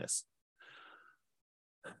thinking behind this.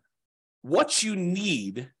 What you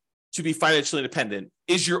need to be financially independent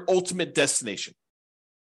is your ultimate destination.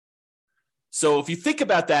 So if you think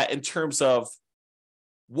about that in terms of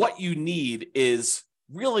what you need is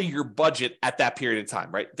really your budget at that period of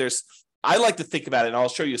time, right? I like to think about it, and I'll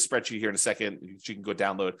show you a spreadsheet here in a second, you can go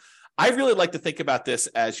download. I really like to think about this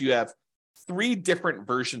as you have 3 different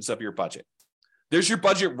versions of your budget. There's your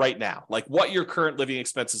budget right now, like what your current living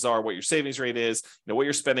expenses are, what your savings rate is, what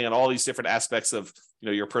you're spending on all these different aspects of,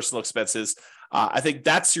 your personal expenses. I think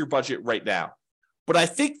that's your budget right now. But I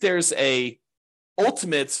think there's if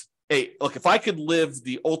I could live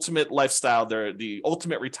the ultimate lifestyle, the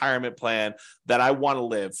ultimate retirement plan that I want to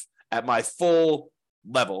live at my full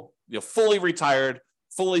level, fully retired,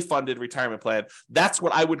 fully funded retirement plan, that's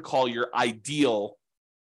what I would call your ideal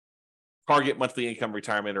target monthly income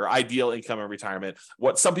retirement, or ideal income in retirement,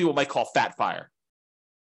 what some people might call Fat FIRE.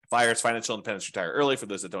 FIRE is financial independence, retire early, for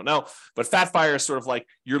those that don't know. But Fat FIRE is sort of like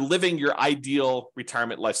you're living your ideal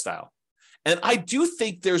retirement lifestyle. And I do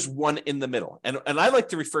think there's one in the middle. And I like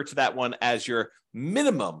to refer to that one as your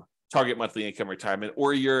minimum target monthly income retirement,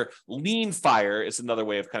 or your lean FIRE is another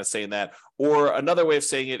way of kind of saying that. Or another way of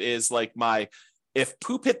saying it is like if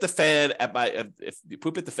poop hit the fan at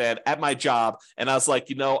my job, and I was like,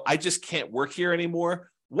 I just can't work here anymore.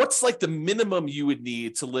 What's like the minimum you would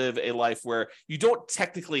need to live a life where you don't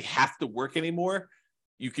technically have to work anymore?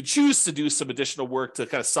 You could choose to do some additional work to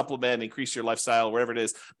kind of supplement, increase your lifestyle, whatever it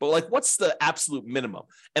is. But like, what's the absolute minimum?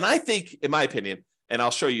 And I think, in my opinion, and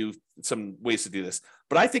I'll show you some ways to do this,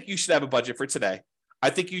 but I think you should have a budget for today. I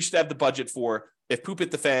think you should have the budget for if poop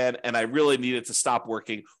hit the fan and I really needed to stop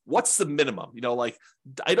working, what's the minimum? Like,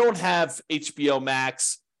 I don't have HBO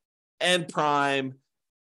Max and Prime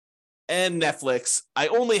and Netflix. I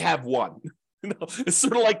only have one. It's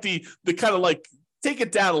sort of like the kind of like take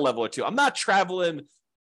it down a level or two. I'm not traveling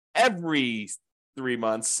every 3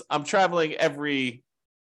 months. I'm traveling every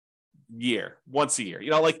year, once a year,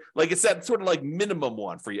 like it's that sort of like minimum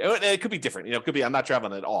one for you. And it could be different, it could be I'm not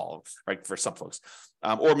traveling at all, right, for some folks,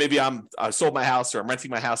 or maybe I sold my house, or I'm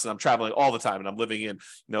renting my house and I'm traveling all the time and I'm living in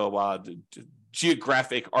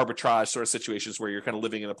geographic arbitrage sort of situations where you're kind of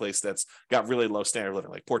living in a place that's got really low standard of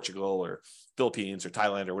living, like Portugal or Philippines or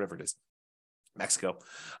Thailand or whatever it is, Mexico.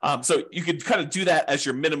 So you could kind of do that as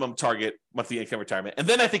your minimum target monthly income retirement. And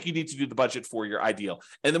then I think you need to do the budget for your ideal.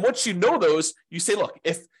 And then once you know those, you say, look,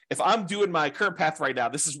 if I'm doing my current path right now,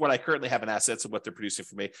 this is what I currently have in assets and what they're producing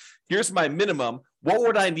for me. Here's my minimum. What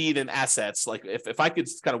would I need in assets? Like if I could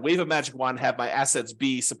kind of wave a magic wand, have my assets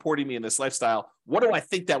be supporting me in this lifestyle, what do I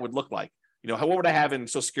think that would look like? What would I have in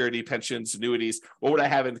Social Security, pensions, annuities? What would I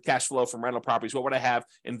have in cash flow from rental properties? What would I have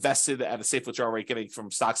invested at a safe withdrawal rate getting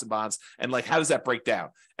from stocks and bonds? And like, how does that break down?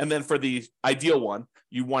 And then for the ideal one,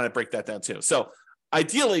 you want to break that down too. So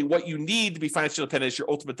ideally, what you need to be financially independent is your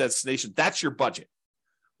ultimate destination. That's your budget.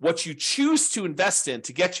 What you choose to invest in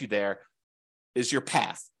to get you there is your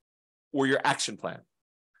path or your action plan.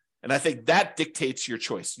 And I think that dictates your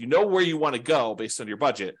choice. You know where you want to go based on your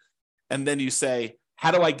budget. And then you say, how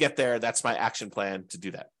do I get there? That's my action plan to do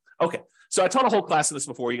that. Okay, so I taught a whole class on this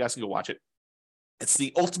before. You guys can go watch it. It's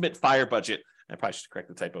the ultimate FIRE budget. I probably should correct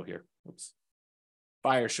the typo here. Oops.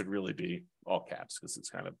 FIRE should really be all caps because it's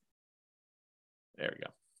kind of, there we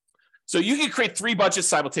go. So you can create 3 budgets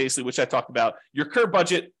simultaneously, which I talked about. Your current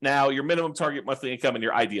budget now, your minimum target monthly income, and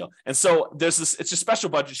your ideal. And so there's this, it's a special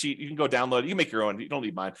budget sheet. You can go download it. You can make your own. You don't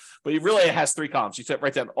need mine. But it really has 3 columns. You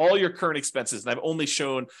write down all your current expenses. And I've only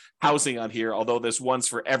shown housing on here, although there's ones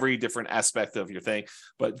for every different aspect of your thing.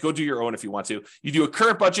 But go do your own if you want to. You do a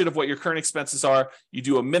current budget of what your current expenses are. You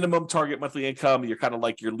do a minimum target monthly income. You're kind of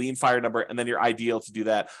like your lean fire number, and then your ideal to do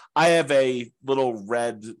that. I have a little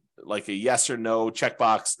red, like a yes or no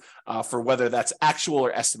checkbox for whether that's actual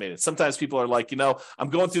or estimated. Sometimes people are like, I'm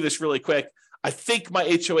going through this really quick. I think my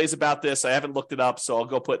HOA is about this. I haven't looked it up, so I'll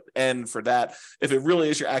go put N for that. If it really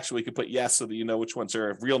is your actual, you can put yes so that you know which ones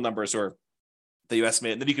are real numbers or that you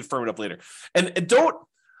estimate, and then you can firm it up later. And don't,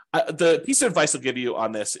 the piece of advice I'll give you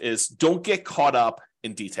on this is don't get caught up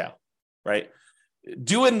in detail, right?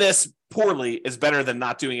 Doing this poorly is better than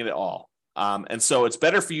not doing it at all. And so it's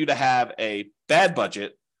better for you to have a bad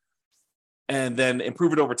budget and then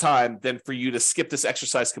improve it over time than for you to skip this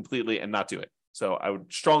exercise completely and not do it. So I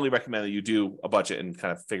would strongly recommend that you do a budget and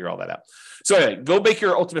kind of figure all that out. So anyway, go make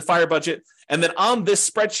your ultimate fire budget. And then on this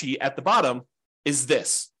spreadsheet at the bottom is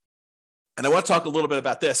this. And I want to talk a little bit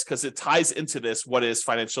about this because it ties into this, what is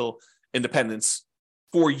financial independence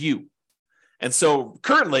for you. And so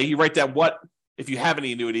currently you write down what, if you have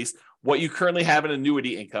any annuities, what you currently have in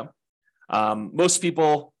annuity income. Most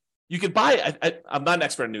people, you could buy, I'm not an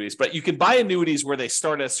expert in annuities, but you can buy annuities where they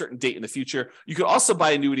start at a certain date in the future. You could also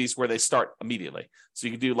buy annuities where they start immediately. So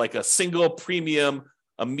you can do like a single premium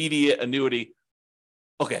immediate annuity.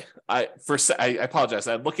 Okay, I apologize.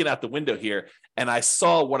 I'm looking out the window here and I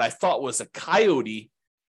saw what I thought was a coyote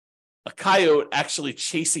actually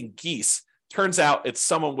chasing geese. Turns out it's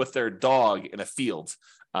someone with their dog in a field.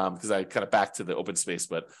 Because I kind of back to the open space,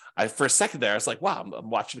 but for a second there, I was like, wow, I'm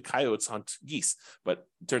watching coyotes hunt geese, but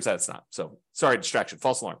it turns out it's not. So sorry, distraction,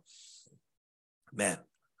 false alarm. Man,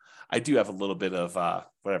 I do have a little bit of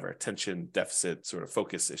attention deficit sort of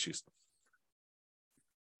focus issues.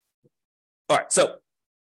 All right, so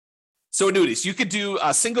annuities, you could do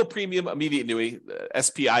a single premium immediate annuity,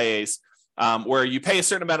 SPIAs, where you pay a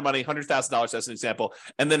certain amount of money, $100,000 as an example,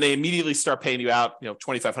 and then they immediately start paying you out,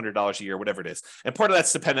 $2,500 a year, whatever it is. And part of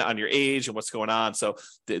that's dependent on your age and what's going on. So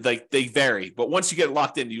they vary, but once you get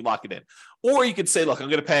locked in, you lock it in. Or you could say, look, I'm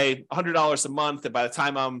going to pay $100 a month, and by the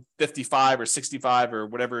time I'm 55 or 65 or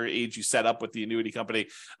whatever age you set up with the annuity company,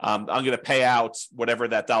 I'm going to pay out whatever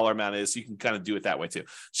that dollar amount is. You can kind of do it that way too.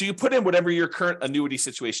 So you put in whatever your current annuity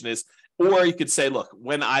situation is, or you could say, look,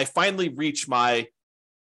 when I finally reach my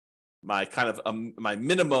kind of my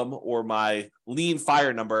minimum or my lean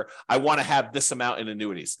fire number, I want to have this amount in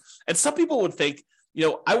annuities. And some people would think,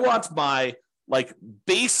 I want my like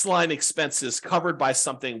baseline expenses covered by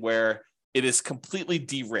something where it is completely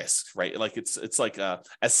de-risked, right? Like it's like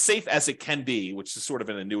as safe as it can be, which is sort of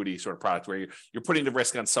an annuity sort of product where you're putting the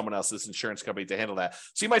risk on someone else's insurance company to handle that.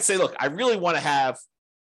 So you might say, look, I really want to have,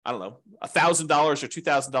 I don't know, $1,000 or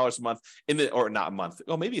 $2,000 a month or not a month.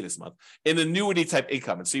 Oh, maybe it is a month in annuity type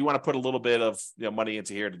income. And so you want to put a little bit of money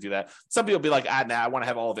into here to do that. Some people will be like, I want to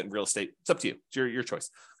have all of it in real estate. It's up to you. It's your choice.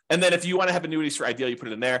 And then if you want to have annuities for ideal, you put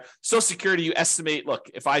it in there. Social Security, you estimate, look,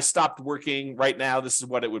 if I stopped working right now, this is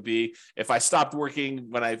what it would be. If I stopped working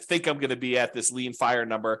when I think I'm going to be at this lean fire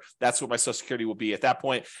number, that's what my Social Security will be at that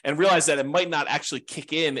point. And realize that it might not actually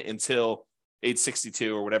kick in until age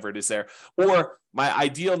 62 or whatever it is there. Or my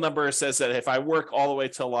ideal number says that if I work all the way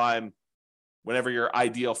till I'm, whatever your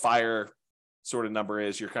ideal fire sort of number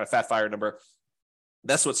is, your kind of fat fire number,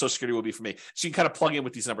 that's what Social Security will be for me. So you can kind of plug in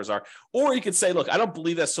what these numbers are. Or you could say, look, I don't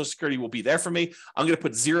believe that Social Security will be there for me. I'm going to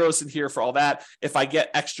put zeros in here for all that. If I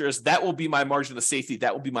get extras, that will be my margin of safety.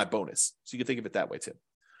 That will be my bonus. So you can think of it that way too.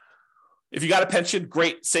 If you got a pension,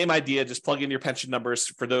 great. Same idea. Just plug in your pension numbers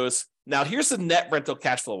for those. Now, here's the net rental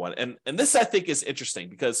cash flow one. And this, I think, is interesting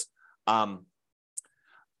because let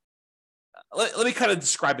me kind of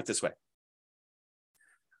describe it this way.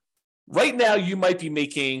 Right now, you might be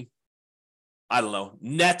making, I don't know,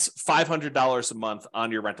 net $500 a month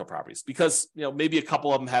on your rental properties because, maybe a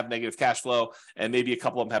couple of them have negative cash flow and maybe a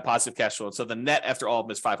couple of them have positive cash flow. And so the net after all of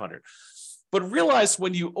them is 500. But realize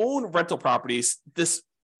when you own rental properties, this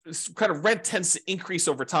kind of rent tends to increase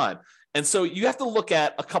over time. And so you have to look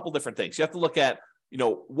at a couple different things. You have to look at,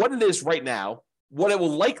 what it is right now, what it will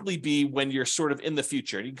likely be when you're sort of in the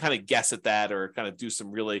future. And you can kind of guess at that or kind of do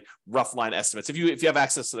some really rough line estimates. If you have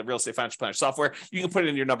access to the real estate financial planner software, you can put it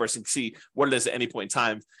in your numbers and see what it is at any point in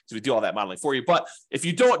time because we do all that modeling for you. But if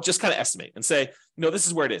you don't, just kind of estimate and say, this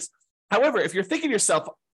is where it is. However, if you're thinking to yourself,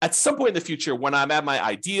 at some point in the future, when I'm at my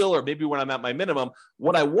ideal or maybe when I'm at my minimum,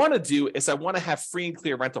 what I want to do is I want to have free and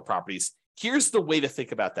clear rental properties. Here's the way to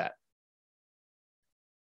think about that.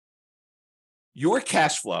 your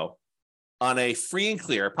cash flow on a free and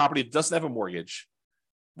clear property that doesn't have a mortgage,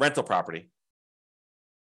 rental property,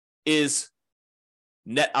 is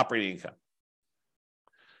net operating income.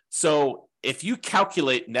 So if you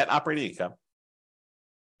calculate net operating income,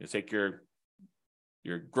 you take your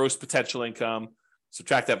gross potential income,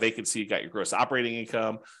 subtract that vacancy, you got your gross operating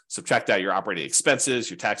income, subtract out your operating expenses,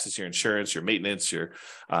 your taxes, your insurance, your maintenance, your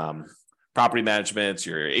property management,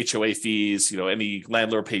 your HOA fees, any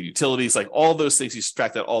landlord paid utilities, like all those things, you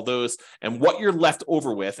subtract out all those. And what you're left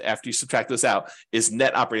over with after you subtract those out is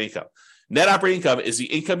net operating income. Net operating income is the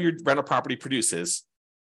income your rental property produces,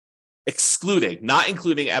 excluding, not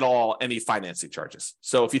including at all, any financing charges.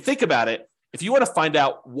 So if you think about it, if you want to find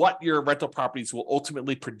out what your rental properties will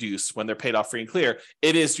ultimately produce when they're paid off free and clear,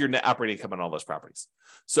 it is your net operating income on all those properties.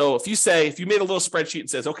 So if you made a little spreadsheet and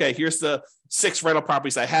says, okay, here's the 6 rental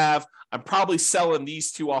properties I have, I'm probably selling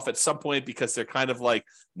these 2 off at some point because they're kind of like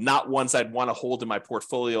not ones I'd want to hold in my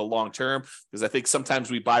portfolio long-term. Because I think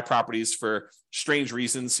sometimes we buy properties for strange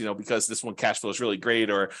reasons, because this one cash flow is really great,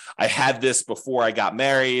 or I had this before I got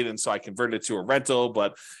married and so I converted it to a rental,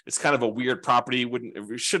 but it's kind of a weird property.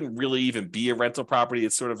 It shouldn't really even be a rental property.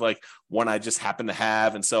 It's sort of like one I just happen to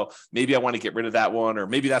have. And so maybe I want to get rid of that one, or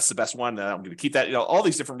maybe that's the best one and I'm going to keep that, all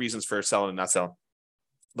these different reasons for selling and not selling.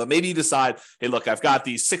 But maybe you decide, hey, look, I've got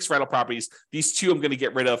these 6 rental properties. These 2 I'm going to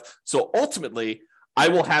get rid of. So ultimately, I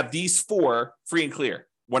will have these 4 free and clear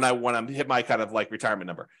when I hit my kind of like retirement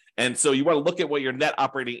number. And so you want to look at what your net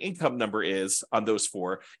operating income number is on those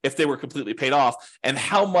 4, if they were completely paid off, and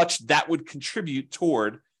how much that would contribute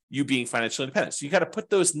toward you being financially independent. So you got to put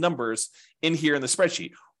those numbers in here in the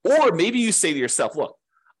spreadsheet. Or maybe you say to yourself, look,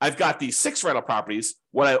 I've got these 6 rental properties.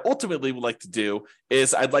 What I ultimately would like to do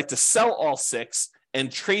is I'd like to sell all 6 and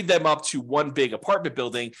trade them up to one big apartment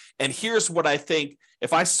building. And here's what I think,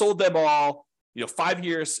 if I sold them all, 5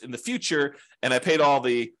 years in the future, and I paid all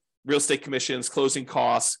the real estate commissions, closing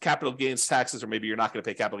costs, capital gains taxes, or maybe you're not going to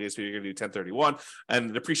pay capital gains, maybe you're going to do 1031, and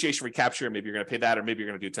the depreciation recapture, maybe you're going to pay that, or maybe you're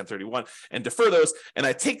going to do 1031 and defer those. And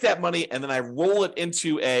I take that money and then I roll it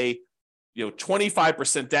into a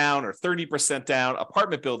 25% down or 30% down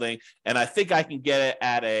apartment building, and I think I can get it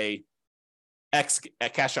at a X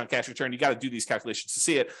cash on cash return. You got to do these calculations to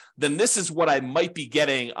see it. Then this is what I might be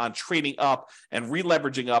getting on trading up and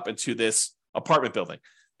re-leveraging up into this apartment building.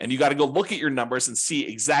 And you got to go look at your numbers and see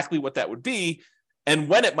exactly what that would be and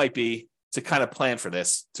when it might be to kind of plan for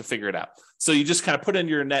this, to figure it out. So you just kind of put in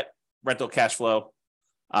your net rental cash flow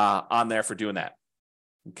on there for doing that.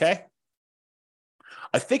 Okay.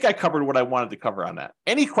 I think I covered what I wanted to cover on that.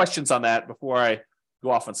 Any questions on that before I go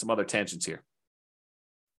off on some other tangents here?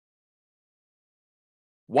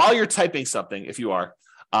 While you're typing something, if you are,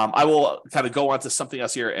 I will kind of go on to something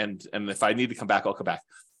else here, and if I need to come back, I'll come back.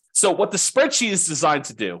 So what the spreadsheet is designed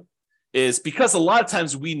to do is, because a lot of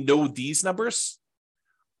times we know these numbers,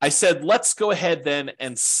 I said, let's go ahead then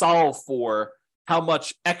and solve for how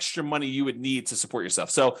much extra money you would need to support yourself.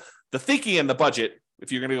 So the thinking in the budget,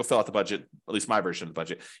 if you're going to go fill out the budget, at least my version of the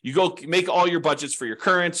budget, you go make all your budgets for your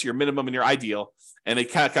current, your minimum, and your ideal, and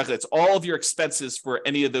it kind of calculates all of your expenses for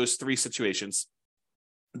any of those 3 situations.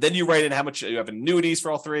 Then you write in how much you have in annuities for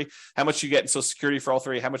all 3, how much you get in Social Security for all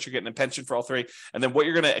 3, how much you're getting in pension for all 3, and then what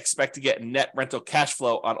you're going to expect to get in net rental cash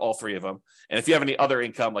flow on all 3 of them. And if you have any other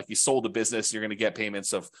income, like you sold a business, you're going to get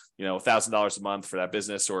payments of $1,000 a month for that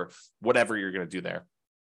business or whatever you're going to do there.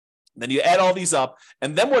 Then you add all these up,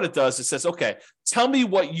 and then what it does, it says, okay, tell me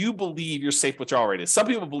what you believe your safe withdrawal rate is. Some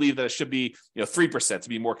people believe that it should be 3% to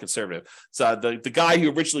be more conservative. So the guy who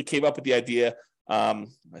originally came up with the idea,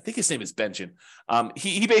 I think his name is Benjamin.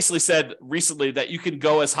 He basically said recently that you can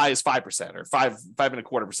go as high as 5% or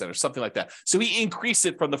 5.25% or something like that. So he increased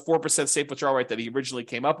it from the 4% safe withdrawal rate that he originally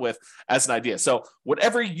came up with as an idea. So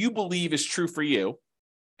whatever you believe is true for you,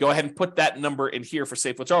 go ahead and put that number in here for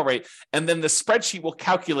safe withdrawal rate. And then the spreadsheet will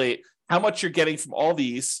calculate how much you're getting from all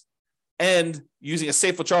these, and using a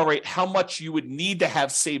safe withdrawal rate, how much you would need to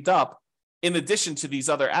have saved up in addition to these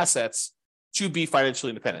other assets to be financially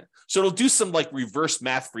independent. So it'll do some like reverse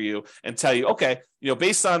math for you and tell you, okay,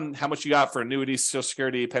 based on how much you got for annuities, Social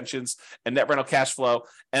Security, pensions, and net rental cash flow,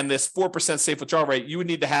 and this 4% safe withdrawal rate, you would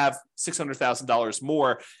need to have $600,000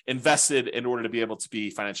 more invested in order to be able to be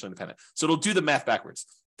financially independent. So it'll do the math backwards.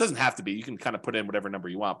 It doesn't have to be. You can kind of put in whatever number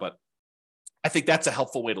you want, but I think that's a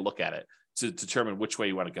helpful way to look at it to determine which way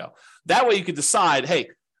you want to go. That way you can decide, hey,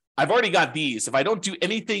 I've already got these. If I don't do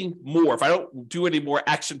anything more, if I don't do any more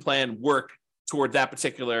action plan work toward that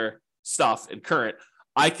particular stuff in current,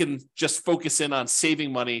 I can just focus in on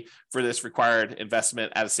saving money for this required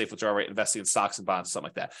investment at a safe withdrawal rate, investing in stocks and bonds, something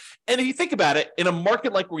like that. And if you think about it, in a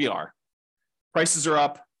market like we are, prices are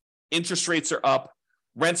up, interest rates are up,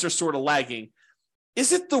 rents are sort of lagging.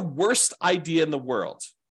 Is it the worst idea in the world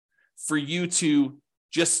for you to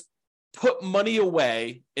just put money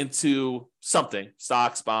away into something,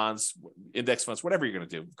 stocks, bonds, index funds, whatever you're going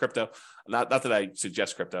to do, crypto? Not that I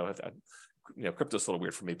suggest crypto. Crypto's a little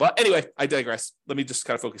weird for me. But anyway, I digress. Let me just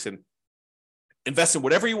kind of focus in. Invest in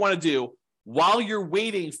whatever you want to do while you're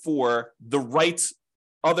waiting for the right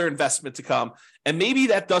other investment to come. And maybe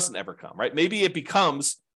that doesn't ever come, right? Maybe it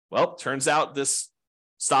becomes, well, turns out this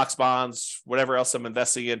stocks, bonds, whatever else I'm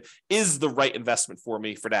investing in is the right investment for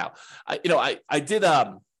me for now. I did,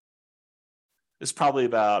 this probably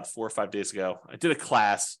about 4 or 5 days ago, I did a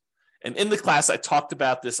class, and in the class, I talked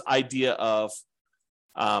about this idea of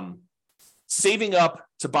saving up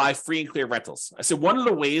to buy free and clear rentals. I said, one of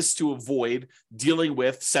the ways to avoid dealing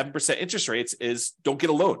with 7% interest rates is don't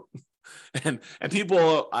get a loan. and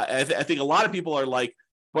people, I think a lot of people are like,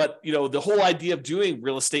 but the whole idea of doing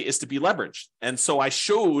real estate is to be leveraged. And so I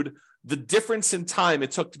showed the difference in time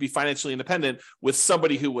it took to be financially independent with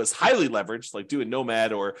somebody who was highly leveraged, like doing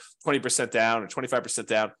Nomad or 20% down or 25%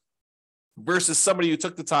 down, versus somebody who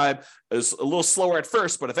took the time, it was a little slower at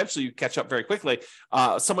first, but eventually you catch up very quickly.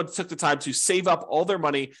 Someone took the time to save up all their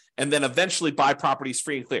money and then eventually buy properties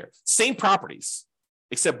free and clear. Same properties,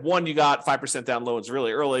 except one, you got 5% down loans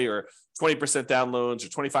really early, or 20% down loans or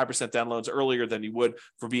 25% down loans earlier than you would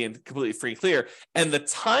for being completely free and clear. And the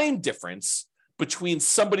time difference between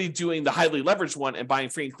somebody doing the highly leveraged one and buying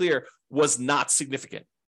free and clear was not significant.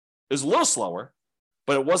 It was a little slower,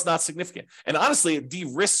 but it was not significant. And honestly, it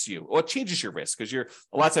de-risks you, or it changes your risk, because a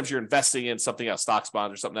lot of times you're investing in something else, stocks,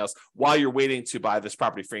 bonds, or something else, while you're waiting to buy this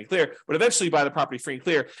property free and clear. But eventually you buy the property free and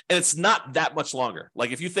clear, and it's not that much longer.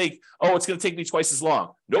 Like if you think, oh, it's going to take me twice as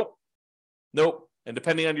long. Nope. And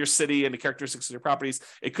depending on your city and the characteristics of your properties,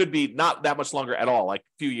 it could be not that much longer at all, like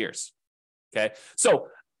a few years. Okay. So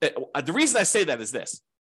the reason I say that is this.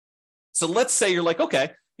 So let's say you're like,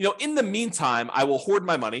 okay, in the meantime, I will hoard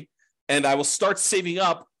my money and I will start saving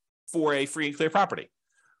up for a free and clear property.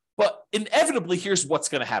 But inevitably, here's what's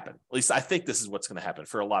going to happen. At least I think this is what's going to happen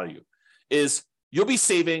for a lot of you, is you'll be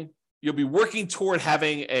saving, you'll be working toward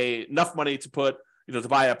having enough money to put, to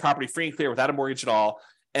buy a property free and clear without a mortgage at all.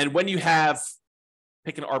 And when you have,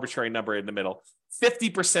 pick an arbitrary number in the middle,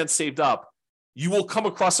 50% saved up, you will come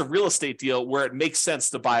across a real estate deal where it makes sense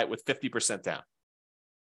to buy it with 50% down.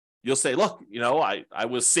 You'll say, look, I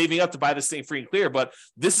was saving up to buy this thing free and clear, but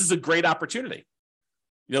this is a great opportunity.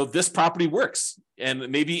 This property works. And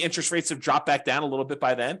maybe interest rates have dropped back down a little bit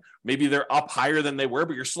by then. Maybe they're up higher than they were,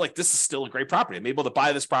 but you're still like, this is still a great property. I'm able to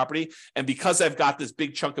buy this property. And because I've got this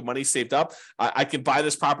big chunk of money saved up, I can buy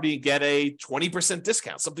this property and get a 20%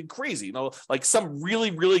 discount, something crazy, like some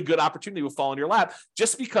really, really good opportunity will fall in your lap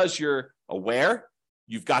just because you're aware,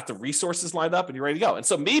 you've got the resources lined up and you're ready to go. And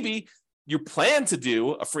so maybe you plan to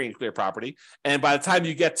do a free and clear property. And by the time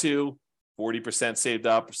you get to 40% saved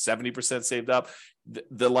up, 70% saved up,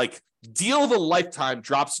 the like deal of a lifetime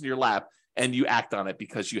drops in your lap and you act on it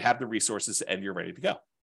because you have the resources and you're ready to go.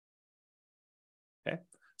 Okay.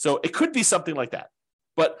 So it could be something like that.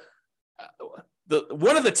 But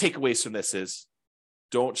one of the takeaways from this is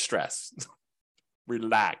don't stress,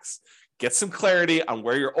 relax, get some clarity on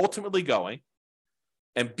where you're ultimately going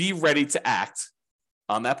and be ready to act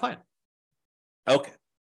on that plan. Okay.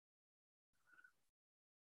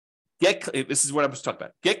 This is what I was talking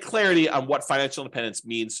about. Get clarity on what financial independence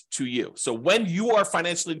means to you. So when you are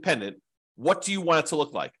financially independent, what do you want it to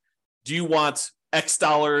look like? Do you want X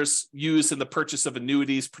dollars used in the purchase of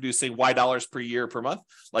annuities producing Y dollars per year per month?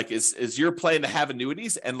 Like is your plan to have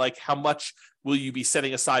annuities, and like how much will you be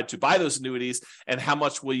setting aside to buy those annuities, and how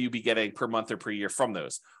much will you be getting per month or per year from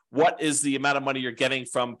those? What is the amount of money you're getting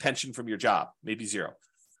from pension from your job? Maybe zero.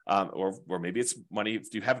 Or maybe it's money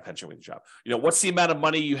if you have a pension with your job. What's the amount of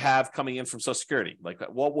money you have coming in from Social Security? Like,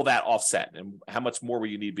 what will that offset, and how much more will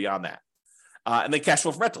you need beyond that? And then cash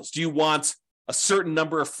flow from rentals. Do you want a certain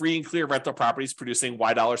number of free and clear rental properties producing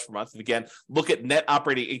Y dollars per month? And again, look at net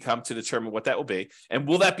operating income to determine what that will be. And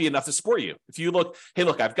will that be enough to support you? If you look, hey,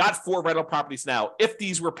 look, I've got 4 rental properties now. If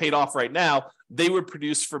these were paid off right now, they would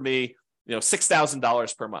produce for me,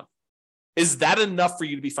 $6,000 per month. Is that enough for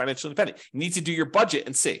you to be financially independent? You need to do your budget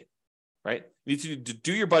and see, right? You need to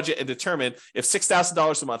do your budget and determine if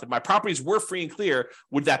 $6,000 a month, if my properties were free and clear,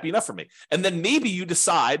 would that be enough for me? And then maybe you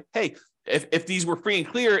decide, hey, if these were free and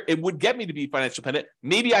clear, it would get me to be financially independent.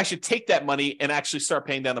 Maybe I should take that money and actually start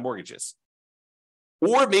paying down the mortgages.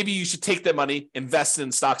 Or maybe you should take that money, invest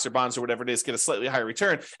in stocks or bonds or whatever it is, get a slightly higher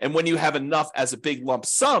return. And when you have enough as a big lump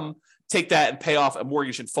sum, take that and pay off a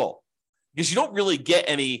mortgage in full. Because you don't really get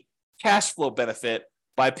any cash flow benefit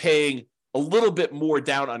by paying a little bit more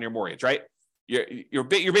down on your mortgage, right? You're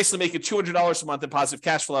basically making $200 a month in positive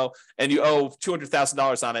cash flow, and you owe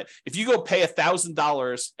 $200,000 on it. If you go pay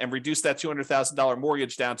 $1,000 and reduce that $200,000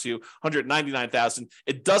 mortgage down to $199,000,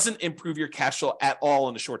 it doesn't improve your cash flow at all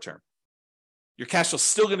in the short term. Your cash flow is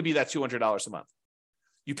still going to be that $200 a month.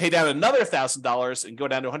 You pay down another $1,000 and go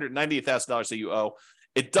down to $198,000 that you owe.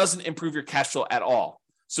 It doesn't improve your cash flow at all.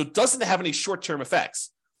 So it doesn't have any short-term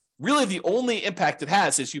effects. Really, the only impact it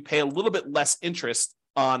has is you pay a little bit less interest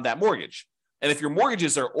on that mortgage. And if your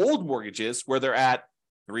mortgages are old mortgages where they're at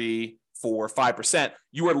 3, 4, 5%,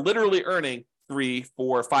 you are literally earning 3,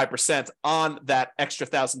 4, 5% on that extra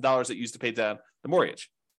 $1,000 that you used to pay down the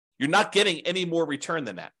mortgage. You're not getting any more return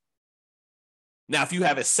than that. Now, if you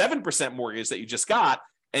have a 7% mortgage that you just got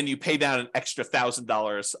and you pay down an extra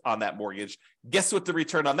 $1,000 on that mortgage, guess what the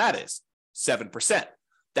return on that is? 7%.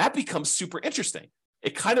 That becomes super interesting.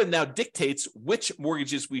 It kind of now dictates which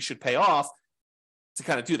mortgages we should pay off to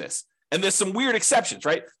kind of do this. And there's some weird exceptions,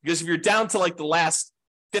 right? Because if you're down to like the last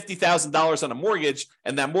 $50,000 on a mortgage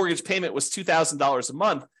and that mortgage payment was $2,000 a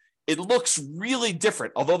month, it looks really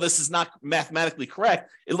different. Although this is not mathematically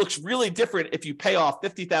correct, it looks really different if you pay off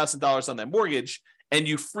 $50,000 on that mortgage and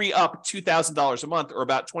you free up $2,000 a month or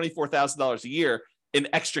about $24,000 a year in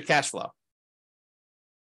extra cash flow,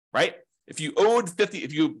 right? If you owned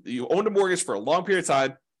if you owned a mortgage for a long period of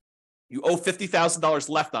time, you owe $50,000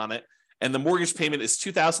 left on it, and the mortgage payment is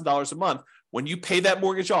 $2,000 a month. When you pay that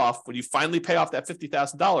mortgage off, when you finally pay off that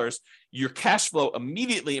 $50,000, your cash flow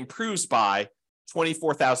immediately improves by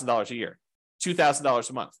 $24,000 a year, $2,000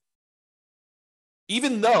 a month.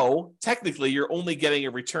 Even though technically you're only getting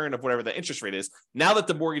a return of whatever the interest rate is, now that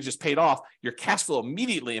the mortgage is paid off, your cash flow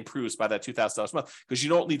immediately improves by that $2,000 a month because you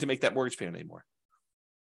don't need to make that mortgage payment anymore.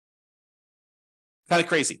 Kind of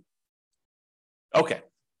crazy. Okay.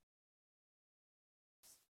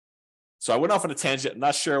 So I went off on a tangent. I'm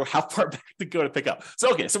not sure how far back to go to pick up.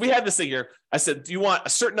 So, okay. So we had this thing here. I said, do you want a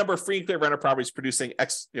certain number of free and clear rental properties producing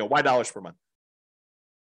X, Y dollars per month?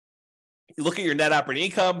 You look at your net operating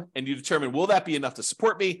income and you determine, will that be enough to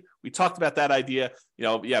support me? We talked about that idea. You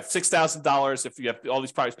have $6,000. If you have all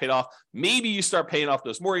these properties paid off, maybe you start paying off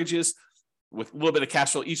those mortgages with a little bit of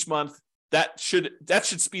cash flow each month. That should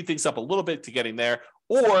speed things up a little bit to getting there.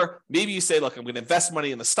 Or maybe you say, look, I'm going to invest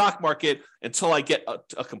money in the stock market until I get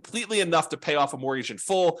a completely enough to pay off a mortgage in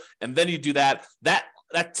full. And then you do that. That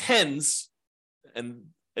tends, and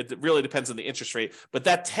it really depends on the interest rate, but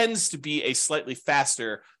that tends to be a slightly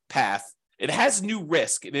faster path. It has new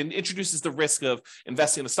risk. It introduces the risk of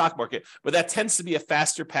investing in the stock market, but that tends to be a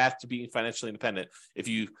faster path to being financially independent. If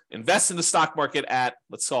you invest in the stock market at,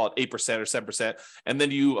 let's call it 8% or 7%, and then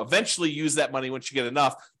you eventually use that money once you get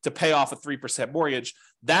enough to pay off a 3% mortgage,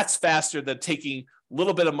 that's faster than taking a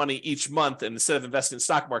little bit of money each month, and instead of investing in the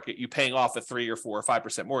stock market, you paying off a 3 or 4 or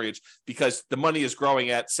 5% mortgage because the money is growing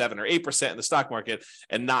at 7 or 8% in the stock market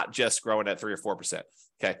and not just growing at 3 or 4%.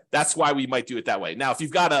 Okay, that's why we might do it that way. Now, if you've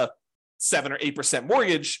got a 7 or 8%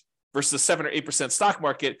 mortgage versus 7 or 8% stock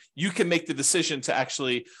market, you can make the decision to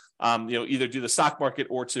actually, either do the stock market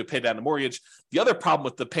or to pay down the mortgage. The other problem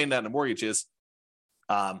with the paying down the mortgage is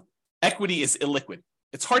equity is illiquid.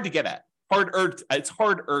 It's hard to get at. It's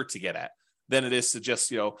harder to get at than it is to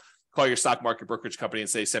just call your stock market brokerage company and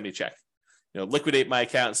say, send me a check. Liquidate my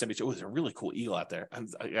account and send me a check. Oh, there's a really cool eagle out there.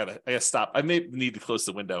 I gotta stop. I may need to close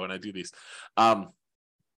the window when I do these.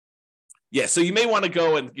 Yeah, so you may want to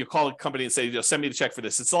go and you call a company and say, send me the check for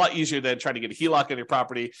this. It's a lot easier than trying to get a HELOC on your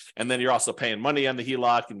property, and then you're also paying money on the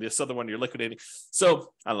HELOC, and this other one you're liquidating.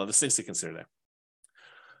 So I don't know, there's things to consider there.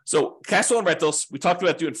 So cash flow and rentals, we talked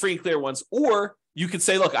about doing free and clear ones, or you could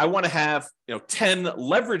say, look, I want to have 10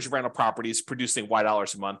 leverage rental properties producing Y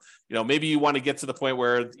dollars a month. Maybe you want to get to the point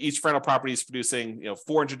where each rental property is producing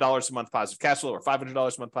 $400 a month positive cash flow or $500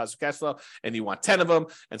 a month positive cash flow, and you want 10 of them.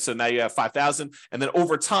 And so now you have 5,000. And then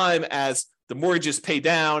over time, as the mortgages pay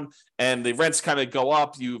down and the rents kind of go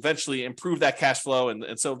up, you eventually improve that cash flow.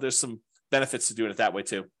 And so there's some benefits to doing it that way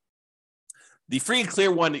too. The free and clear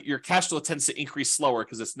one, your cash flow tends to increase slower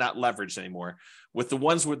because it's not leveraged anymore. With the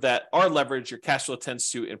ones that are leveraged, your cash flow tends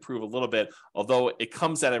to improve a little bit, although it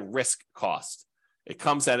comes at a risk cost. It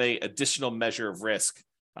comes at an additional measure of risk.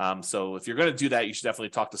 So if you're going to do that, you should definitely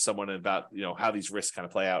talk to someone about how these risks kind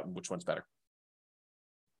of play out and which one's better.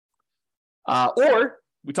 Or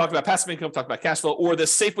we talked about passive income, talked about cash flow, or the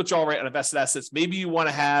safe withdrawal rate on invested assets. Maybe you want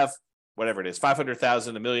to have whatever it is, $500,000,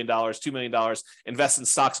 $1 million, $2 million, invest in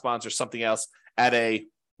stocks, bonds, or something else at a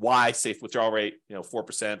Y, safe withdrawal rate, 4%,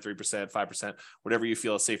 3%, 5%, whatever you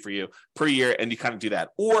feel is safe for you per year, and you kind of do that.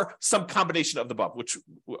 Or some combination of the above, which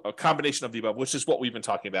is what we've been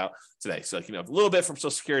talking about today. So a little bit from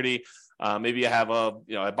Social Security, maybe I have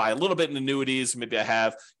I buy a little bit in annuities, maybe I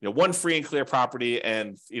have, one free and clear property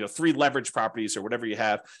and, 3 leverage properties or whatever you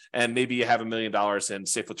have, and maybe you have $1 million in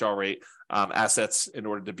safe withdrawal rate assets in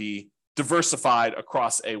order to be diversified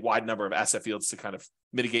across a wide number of asset fields to kind of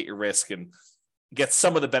mitigate your risk and get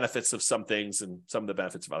some of the benefits of some things and some of the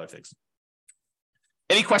benefits of other things.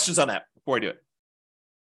 Any questions on that before I do it?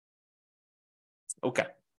 Okay.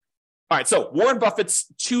 All right. So Warren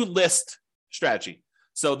Buffett's 2-list strategy.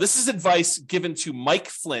 So this is advice given to Mike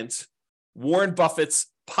Flint, Warren Buffett's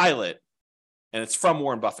pilot, and it's from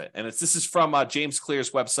Warren Buffett. And this is from James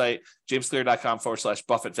Clear's website,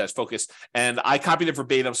 jamesclear.com/Buffett-focus. And I copied it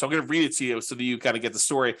verbatim, so I'm going to read it to you so that you kind of get the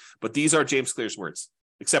story. But these are James Clear's words,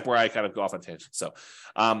 except where I kind of go off on tangent. So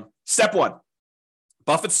step 1,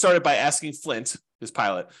 Buffett started by asking Flint, his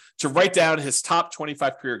pilot, to write down his top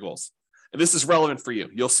 25 career goals. And this is relevant for you.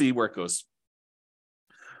 You'll see where it goes.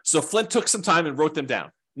 So Flint took some time and wrote them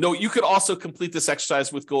down. Note, you could also complete this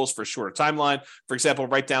exercise with goals for a shorter timeline. For example,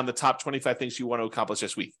 write down the top 25 things you want to accomplish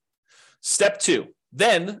this week. Step 2,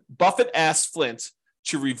 then Buffett asked Flint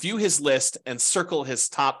to review his list and circle his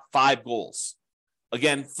top 5 goals.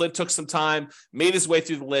 Again, Flint took some time, made his way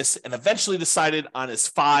through the list, and eventually decided on his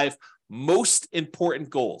 5 most important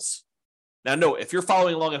goals. Now, note, if you're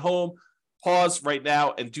following along at home, pause right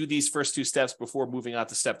now and do these first 2 steps before moving on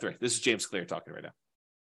to step 3. This is James Clear talking right now.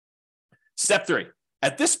 Step 3.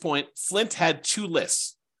 At this point, Flint had 2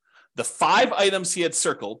 lists. The 5 items he had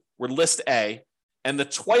circled were list A, and the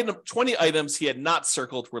 20 items he had not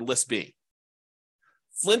circled were list B.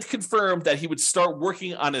 Flint confirmed that he would start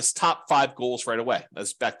working on his top 5 goals right away.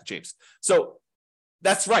 That's back to James. So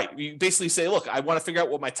that's right. You basically say, look, I want to figure out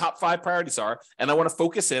what my top 5 priorities are, and I want to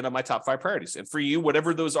focus in on my top 5 priorities. And for you,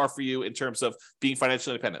 whatever those are for you in terms of being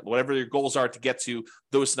financially independent, whatever your goals are to get to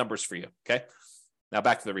those numbers for you. Okay. Now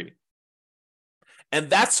back to the reading. And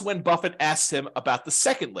that's when Buffett asked him about the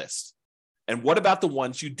second list. And what about the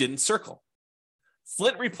ones you didn't circle?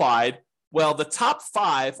 Flint replied, well, the top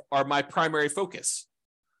 5 are my primary focus,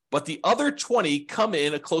 but the other 20 come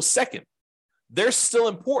in a close second. They're still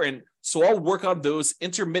important, so I'll work on those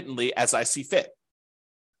intermittently as I see fit.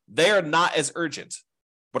 They are not as urgent,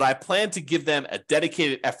 but I plan to give them a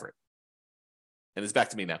dedicated effort. And it's back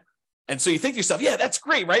to me now. And so you think to yourself, yeah, that's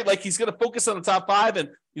great, right? Like he's going to focus on the top 5. And,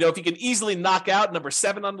 if he can easily knock out number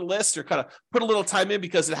 7 on the list or kind of put a little time in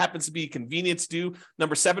because it happens to be convenient to do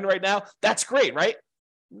number 7 right now, that's great, right?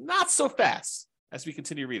 Not so fast as we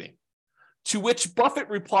continue reading. To which Buffett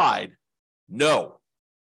replied, no,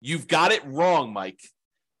 you've got it wrong, Mike.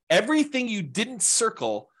 Everything you didn't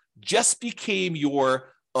circle just became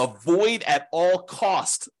your avoid at all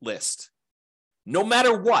cost list. No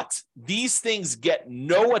matter what, these things get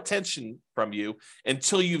no attention from you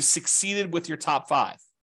until you've succeeded with your top 5.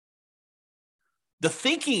 The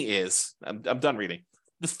thinking is, I'm done reading.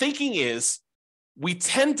 The thinking is we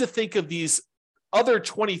tend to think of these other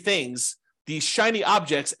 20 things, these shiny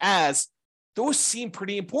objects, as those seem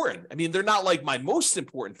pretty important. I mean, they're not like my most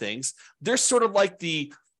important things. They're sort of like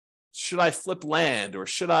the, should I flip land, or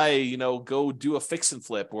should I, go do a fix and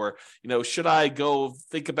flip, or, should I go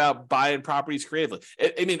think about buying properties creatively?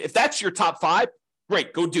 I mean, if that's your top 5,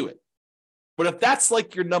 great, go do it. But if that's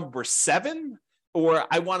like your number 7, or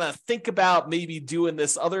I want to think about maybe doing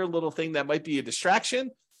this other little thing that might be a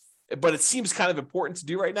distraction, but it seems kind of important to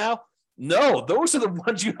do right now, no, those are the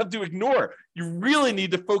ones you have to ignore. You really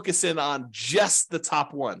need to focus in on just the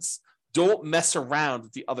top ones. Don't mess around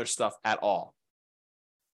with the other stuff at all.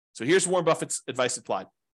 So here's Warren Buffett's advice applied.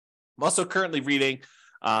 I'm also currently reading,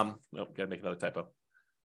 got to make another typo.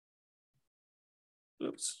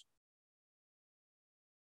 Oops.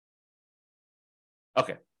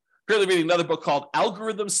 Okay. Currently reading another book called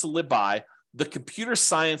Algorithms to Live By, The Computer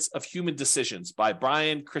Science of Human Decisions by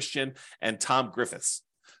Brian Christian and Tom Griffiths.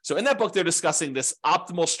 So in that book, they're discussing this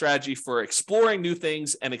optimal strategy for exploring new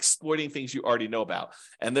things and exploiting things you already know about.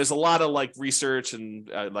 And there's a lot of research and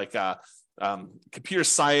computer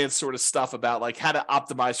science sort of stuff about how to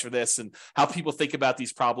optimize for this and how people think about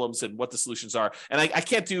these problems and what the solutions are. And I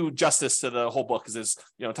can't do justice to the whole book because there's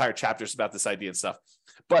entire chapters about this idea and stuff.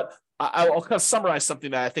 But I'll kind of summarize something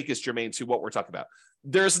that I think is germane to what we're talking about.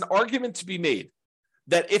 There's an argument to be made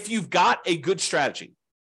that if you've got a good strategy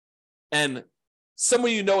and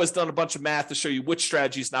someone has done a bunch of math to show you which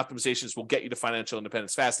strategies and optimizations will get you to financial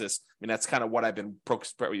independence fastest. I mean, that's kind of what I've been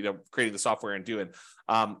creating the software and doing,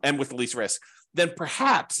 and with the least risk. Then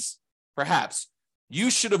perhaps you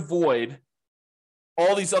should avoid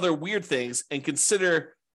all these other weird things and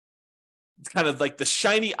consider kind of like the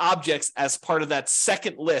shiny objects as part of that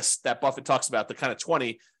second list that Buffett talks about, the kind of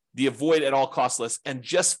 20, the avoid at all cost list, and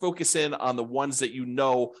just focus in on the ones that you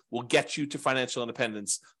know will get you to financial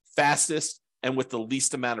independence fastest and with the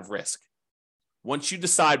least amount of risk. Once you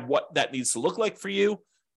decide what that needs to look like for you,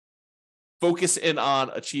 focus in on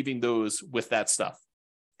achieving those with that stuff,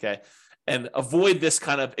 okay? And avoid this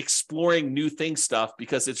kind of exploring new things stuff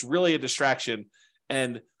because it's really a distraction.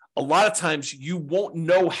 And a lot of times you won't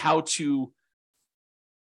know how to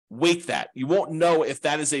weight that. You won't know if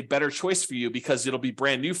that is a better choice for you because it'll be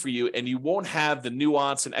brand new for you, and you won't have the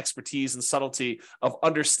nuance and expertise and subtlety of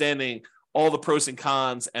understanding all the pros and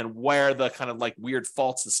cons and where the kind of like weird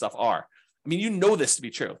faults and stuff are. I mean, you know this to be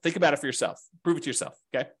true. Think about it for yourself. Prove it to yourself,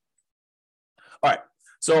 okay? All right,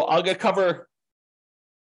 so I want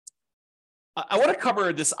to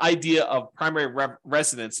cover this idea of primary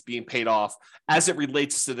residence being paid off as it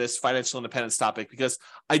relates to this financial independence topic, because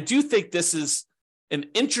I do think this is an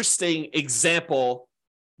interesting example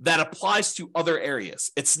that applies to other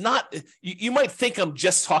areas. It's not, you might think I'm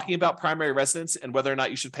just talking about primary residence and whether or not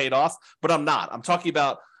you should pay it off, but I'm not. I'm talking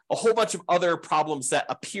about a whole bunch of other problems that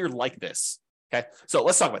appear like this, okay? So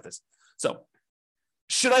let's talk about this. So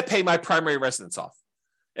should I pay my primary residence off?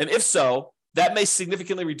 And if so, that may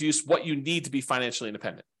significantly reduce what you need to be financially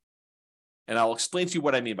independent. And I'll explain to you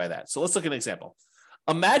what I mean by that. So let's look at an example.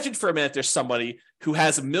 Imagine for a minute there's somebody who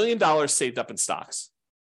has $1 million saved up in stocks.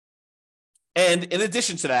 And in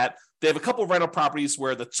addition to that, they have a couple of rental properties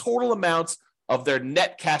where the total amount of their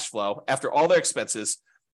net cash flow after all their expenses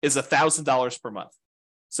is $1,000 per month.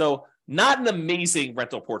 So not an amazing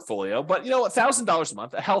rental portfolio, but $1,000 a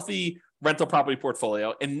month, a healthy rental property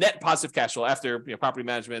portfolio, and net positive cash flow after property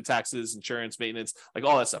management, taxes, insurance, maintenance, like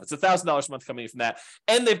all that stuff. It's $1,000 a month coming in from that.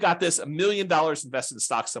 And they've got this $1 million invested in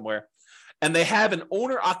stocks somewhere. And they have an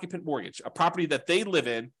owner-occupant mortgage, a property that they live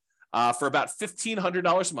in for about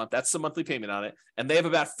 $1,500 a month. That's the monthly payment on it. And they have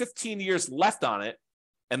about 15 years left on it,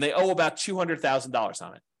 and they owe about $200,000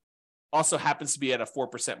 on it. Also happens to be at a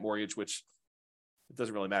 4% mortgage, which it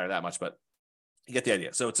doesn't really matter that much, but you get the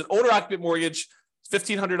idea. So it's an owner-occupant mortgage,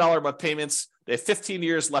 $1,500 a month payments. They have 15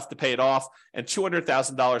 years left to pay it off and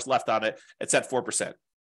 $200,000 left on it. It's at 4%.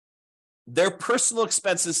 Their personal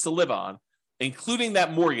expenses to live on, including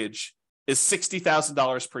that mortgage, is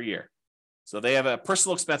 $60,000 per year. So they have a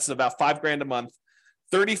personal expense of about $5,000 a month.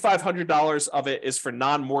 $3,500 of it is for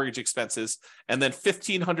non-mortgage expenses. And then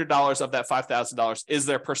 $1,500 of that $5,000 is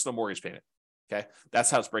their personal mortgage payment. Okay. That's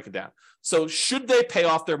how it's breaking down. So should they pay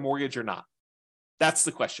off their mortgage or not? That's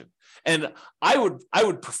the question. And I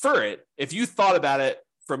would prefer it if you thought about it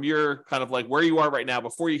from your kind of like where you are right now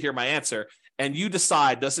before you hear my answer, and you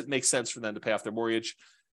decide, does it make sense for them to pay off their mortgage?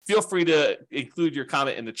 Feel free to include your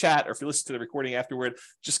comment in the chat, or if you listen to the recording afterward,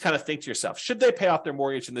 just kind of think to yourself, should they pay off their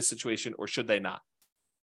mortgage in this situation or should they not?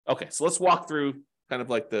 Okay, so let's walk through kind of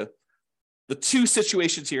like the two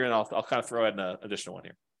situations here, and I'll kind of throw in an additional one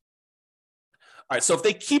here. All right, so if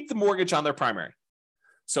they keep the mortgage on their primary,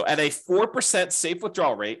 so at a 4% safe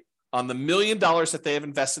withdrawal rate on the $1 million that they have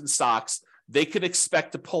invested in stocks, they could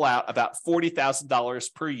expect to pull out about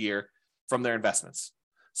 $40,000 per year from their investments.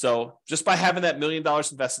 So just by having that $1 million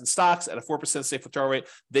invested in stocks at a 4% safe withdrawal rate,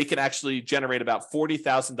 they can actually generate about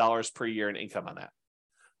 $40,000 per year in income on that.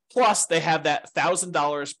 Plus, they have that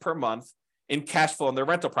 $1,000 per month in cash flow on their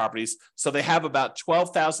rental properties. So they have about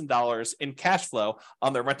 $12,000 in cash flow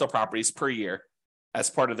on their rental properties per year as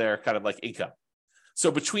part of their kind of like income.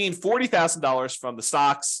 So between $40,000 from the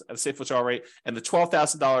stocks at a safe withdrawal rate and the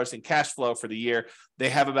 $12,000 in cash flow for the year, they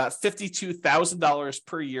have about $52,000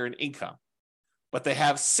 per year in income. But they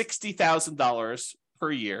have $60,000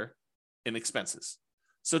 per year in expenses.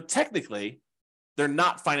 So technically, they're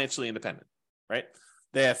not financially independent, right?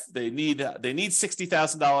 They need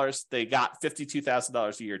 $60,000. They got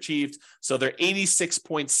 $52,000 a year achieved. So they're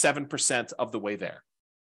 86.7% of the way there.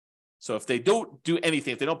 So if they don't do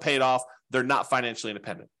anything, if they don't pay it off, they're not financially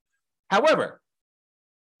independent. However,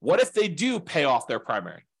 what if they do pay off their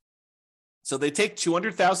primary? So they take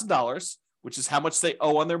 $200,000, which is how much they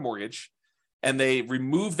owe on their mortgage, and they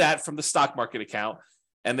remove that from the stock market account,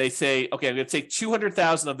 and they say, okay, I'm going to take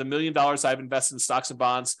 $200,000 of the $1 million I've invested in stocks and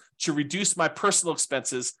bonds to reduce my personal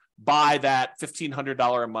expenses by that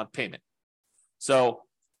 $1,500 a month payment. So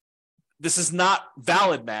this is not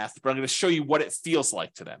valid math, but I'm going to show you what it feels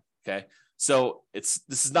like to them. Okay. So this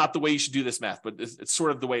is not the way you should do this math, but it's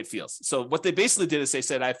sort of the way it feels. So what they basically did is they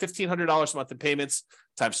said, I have $1,500 a month in payments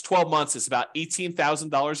times 12 months is about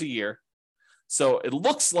 $18,000 a year. So it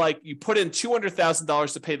looks like you put in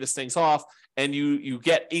 $200,000 to pay this things off, and you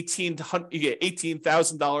get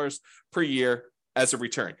 $18,000 per year as a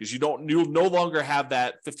return because you'll no longer have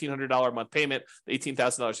that $1,500 a month payment, the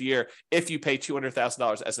 $18,000 a year. If you pay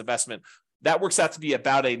 $200,000 as investment, that works out to be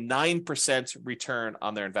about a 9% return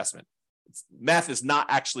on their investment. Math is not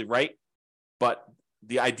actually right, but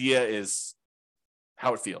the idea is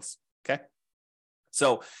how it feels. Okay.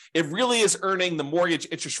 So it really is earning the mortgage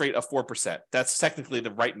interest rate of 4%. That's technically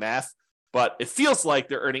the right math, but it feels like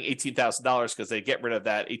they're earning $18,000 because they get rid of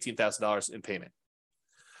that $18,000 in payment.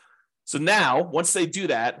 So now, once they do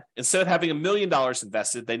that, instead of having $1 million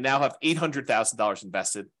invested, they now have $800,000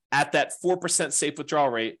 invested at that 4% safe withdrawal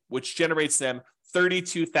rate, which generates them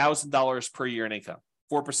 $32,000 per year in income.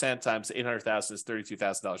 4% times 800,000 is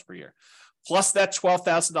 $32,000 per year. Plus that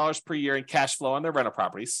 $12,000 per year in cash flow on their rental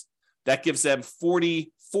properties. That gives them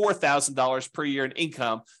 $44,000 per year in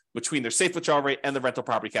income between their safe withdrawal rate and the rental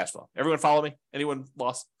property cash flow. Everyone follow me? Anyone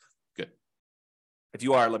lost? Good. If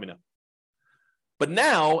you are, let me know. But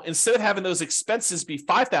now, instead of having those expenses be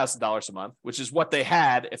 $5,000 a month, which is what they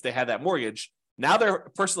had if they had that mortgage, now their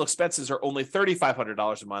personal expenses are only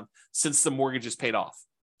 $3,500 a month since the mortgage is paid off.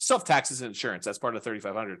 Still have taxes and insurance. That's part of the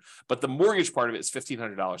 $3,500. But the mortgage part of it is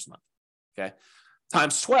 $1,500 a month. Okay.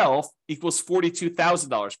 Times 12 equals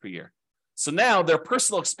 $42,000 per year. So now their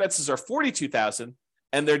personal expenses are $42,000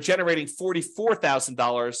 and they're generating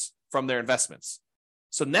 $44,000 from their investments.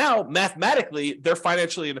 So now mathematically, they're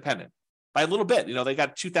financially independent by a little bit. They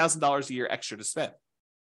got $2,000 a year extra to spend,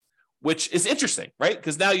 which is interesting, right?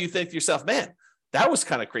 Because now you think to yourself, man, that was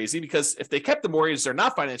kind of crazy because if they kept the mortgage, they're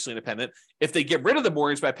not financially independent. If they get rid of the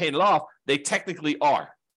mortgage by paying it off, they technically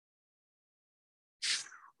are.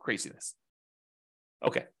 Craziness.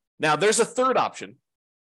 Okay. Now there's a third option.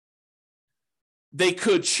 They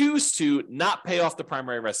could choose to not pay off the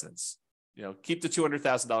primary residence, keep the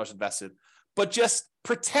 $200,000 invested, but just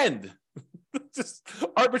pretend, just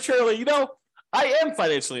arbitrarily, I am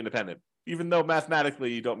financially independent, even though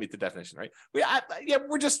mathematically you don't meet the definition, right?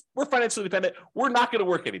 We're financially independent. We're not going to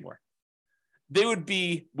work anymore. They would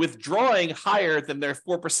be withdrawing higher than their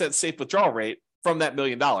 4% safe withdrawal rate from that $1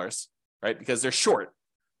 million, right? Because they're short.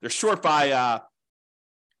 They're short by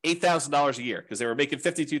 $8,000 a year because they were making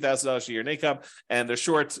 $52,000 a year in income, and they're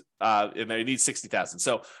short and they need $60,000.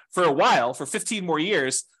 So for a while, for 15 more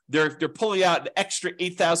years, they're pulling out an extra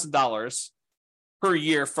 $8,000 per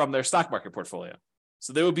year from their stock market portfolio.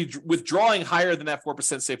 So they would be withdrawing higher than that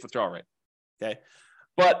 4% safe withdrawal rate. Okay,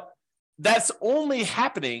 but that's only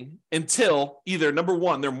happening until either number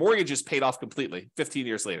one, their mortgage is paid off completely 15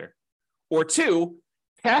 years later, or two,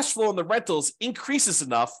 cash flow in the rentals increases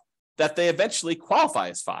enough that they eventually qualify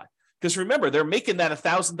as FI. Because remember, they're making that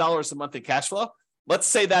 $1,000 a month in cash flow. Let's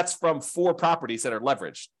say that's from 4 properties that are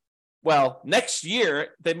leveraged. Well, next year,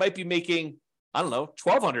 they might be making,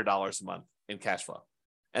 $1,200 a month in cash flow.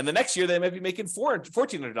 And the next year, they might be making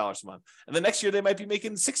 $1,400 a month. And the next year, they might be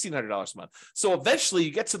making $1,600 a month. So eventually,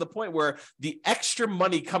 you get to the point where the extra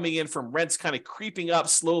money coming in from rents kind of creeping up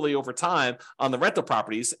slowly over time on the rental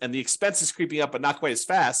properties, and the expenses creeping up, but not quite as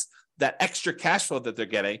fast. That extra cash flow that they're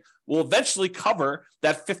getting will eventually cover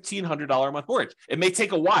that $1,500 a month mortgage. It may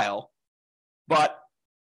take a while, but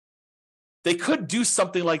they could do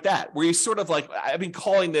something like that, where you sort of I've been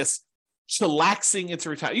calling this chillaxing into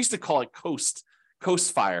retirement. I used to call it coast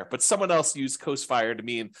fire, but someone else used coast fire to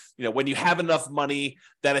mean, when you have enough money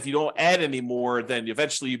that if you don't add any more, then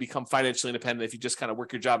eventually you become financially independent if you just kind of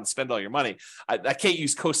work your job and spend all your money. I can't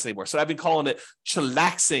use coast anymore. So I've been calling it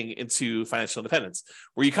chillaxing into financial independence,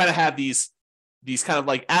 where you kind of have these kind of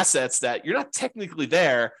like assets that you're not technically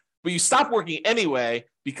there, but you stop working anyway,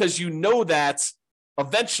 because you know that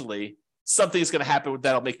eventually something is going to happen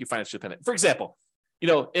that'll make you financially independent. For example,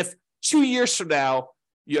 if 2 years from now,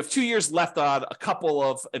 you have 2 years left on a couple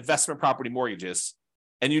of investment property mortgages,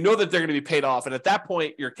 and you know that they're going to be paid off. And at that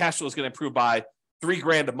point, your cash flow is going to improve by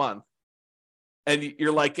 $3,000 a month. And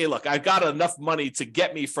you're like, hey, look, I've got enough money to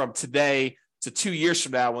get me from today to 2 years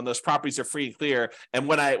from now when those properties are free and clear. And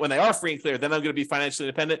when they are free and clear, then I'm going to be financially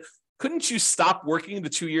independent. Couldn't you stop working the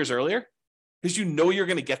 2 years earlier? Because you know you're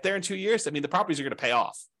going to get there in 2 years. I mean, the properties are going to pay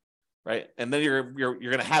off, right? And then you're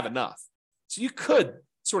going to have enough. So you could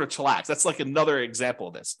sort of chillax. That's like another example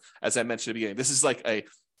of this, as I mentioned at the beginning. This is like a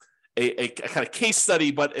kind of case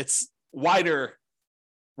study, but it's wider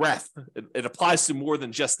breadth. It applies to more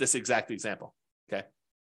than just this exact example. Okay.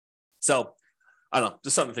 So I don't know,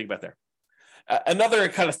 just something to think about there. Another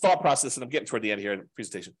kind of thought process, and I'm getting toward the end here in the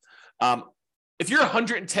presentation. If you're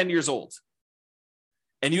 110 years old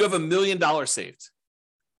and you have $1 million saved,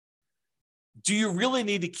 do you really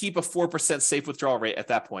need to keep a 4% safe withdrawal rate at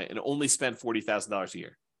that point and only spend $40,000 a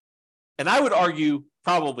year? And I would argue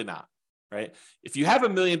probably not. right? If you have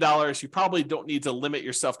 $1 million, you probably don't need to limit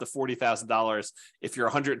yourself to $40,000 if you're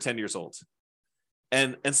 110 years old.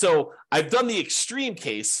 And so I've done the extreme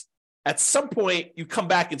case. At some point, you come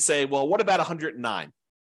back and say, well, what about 109?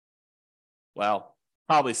 Well,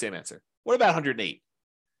 probably same answer. What about 108?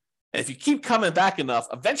 And if you keep coming back enough,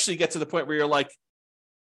 eventually you get to the point where you're like,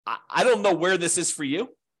 I don't know where this is for you,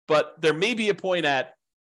 but there may be a point at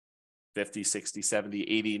 50, 60, 70,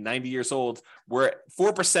 80, 90 years old where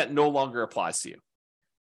 4% no longer applies to you.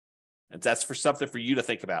 And that's for something for you to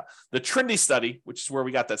think about. The Trinity study, which is where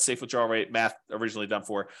we got that safe withdrawal rate math originally done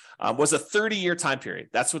for, was a 30-year time period.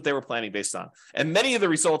 That's what they were planning based on. And many of the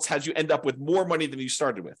results had you end up with more money than you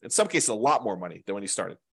started with. In some cases, a lot more money than when you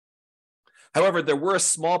started. However, there were a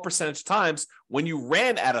small percentage of times when you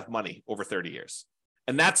ran out of money over 30 years.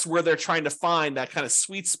 And that's where they're trying to find that kind of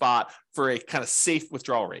sweet spot for a kind of safe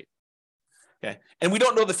withdrawal rate. Okay. And we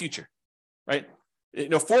don't know the future, right?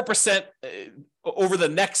 4% over the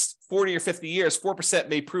next 40 or 50 years, 4%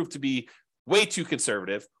 may prove to be way too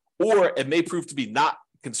conservative, or it may prove to be not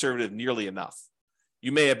conservative nearly enough.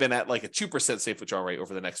 You may have been at like a 2% safe withdrawal rate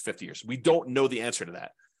over the next 50 years. We don't know the answer to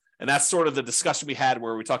that. And that's sort of the discussion we had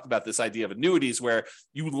where we talked about this idea of annuities, where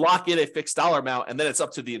you lock in a fixed dollar amount and then it's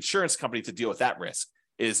up to the insurance company to deal with that risk.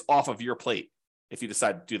 It is off of your plate if you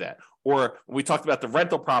decide to do that. Or we talked about the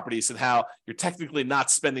rental properties and how you're technically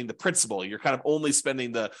not spending the principal. You're kind of only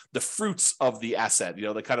spending the fruits of the asset,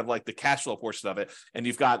 the kind of like the cash flow portion of it. And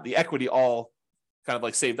you've got the equity all kind of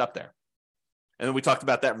like saved up there. And then we talked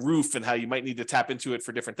about that roof and how you might need to tap into it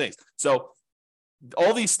for different things. So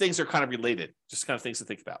all these things are kind of related, just kind of things to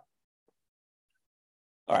think about.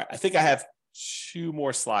 All right, I think I have 2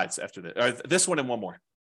 more slides after this, or this one and one more.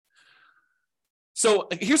 So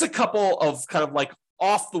here's a couple of kind of like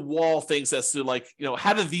off the wall things as to like,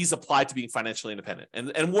 how do these apply to being financially independent?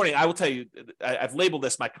 And warning, I will tell you, I've labeled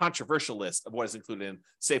this my controversial list of what is included in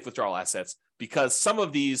safe withdrawal assets because some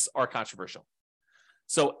of these are controversial.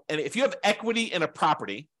 So, and if you have equity in a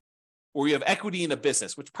property or you have equity in a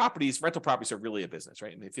business, which rental properties are really a business,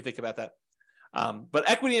 right? And if you think about that, but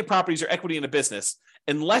equity in properties or equity in a business,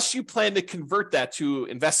 unless you plan to convert that to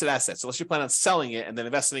invested assets, unless you plan on selling it and then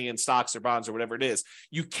investing in stocks or bonds or whatever it is,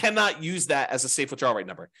 you cannot use that as a safe withdrawal rate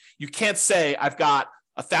number. You can't say, I've got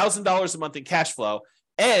 $1,000 a month in cash flow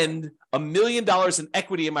and $1 million in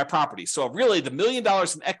equity in my property. So really the $1 million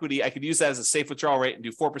in equity, I could use that as a safe withdrawal rate and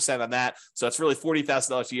do 4% on that. So that's really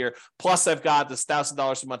 $40,000 a year. Plus I've got this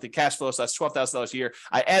 $1,000 a month in cash flow. So that's $12,000 a year.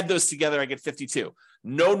 I add those together, I get 52.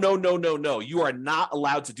 No. You are not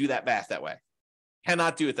allowed to do that math that way.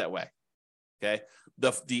 Cannot do it that way. Okay.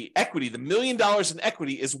 The equity, the $1 million in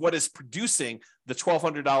equity is what is producing the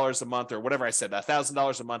 $1,200 a month or whatever I said,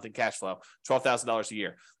 $1,000 a month in cash flow, $12,000 a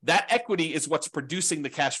year. That equity is what's producing the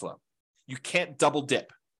cash flow. You can't double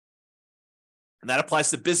dip. And that applies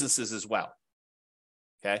to businesses as well.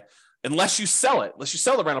 Okay. Unless you sell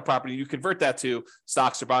the rental property, you convert that to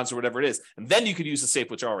stocks or bonds or whatever it is. And then you could use a safe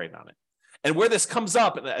withdrawal rate on it. And where this comes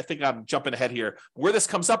up, and I think I'm jumping ahead here, where this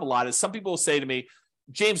comes up a lot is some people will say to me,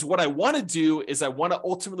 James, what I want to do is I want to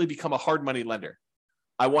ultimately become a hard money lender.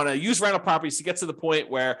 I want to use rental properties to get to the point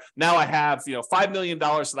where now I have, $5 million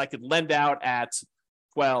that I could lend out at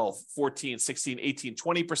 12, 14, 16, 18,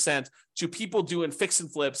 20% to people doing fix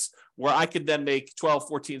and flips where I could then make 12,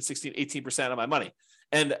 14, 16, 18% of my money.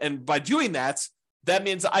 And by doing that, that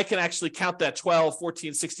means I can actually count that 12,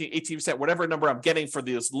 14, 16, 18%, whatever number I'm getting for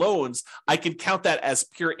those loans, I can count that as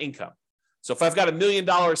pure income. So if I've got $1 million,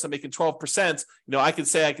 I'm making 12%, I can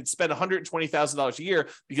say I can spend $120,000 a year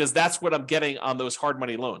because that's what I'm getting on those hard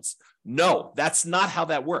money loans. No, that's not how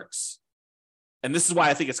that works. And this is why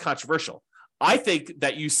I think it's controversial. I think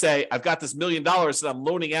that you say, I've got this $1 million that I'm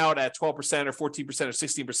loaning out at 12% or 14% or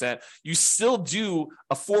 16%. You still do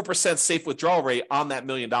a 4% safe withdrawal rate on that $1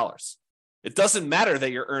 million. It doesn't matter that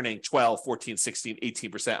you're earning 12, 14, 16,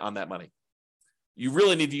 18% on that money. You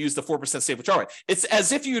really need to use the 4% safe withdrawal rate. It's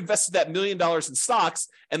as if you invested that $1 million in stocks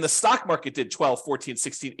and the stock market did 12, 14,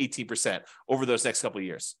 16, 18% over those next couple of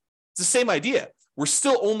years. It's the same idea. We're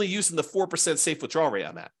still only using the 4% safe withdrawal rate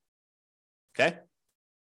on that. Okay?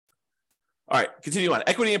 All right, continue on.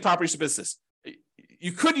 Equity in properties or business.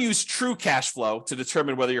 You could use true cash flow to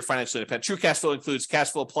determine whether you're financially independent. True cash flow includes cash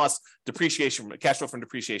flow plus depreciation, cash flow from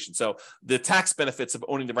depreciation. So the tax benefits of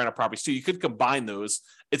owning the rental properties too, you could combine those.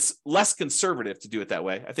 It's less conservative to do it that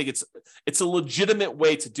way. I think it's a legitimate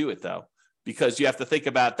way to do it though, because you have to think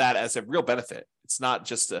about that as a real benefit. It's not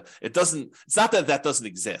just it's not that doesn't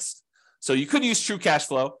exist. So you could use true cash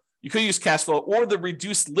flow. You could use cash flow or the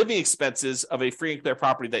reduced living expenses of a free and clear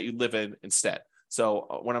property that you live in instead.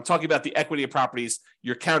 So when I'm talking about the equity of properties,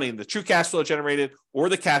 you're counting the true cash flow generated or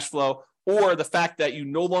the cash flow or the fact that you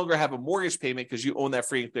no longer have a mortgage payment because you own that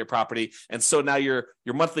free and clear property. And so now your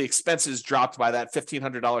monthly expenses dropped by that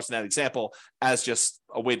 $1,500 in that example as just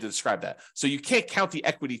a way to describe that. So you can't count the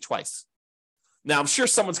equity twice. Now, I'm sure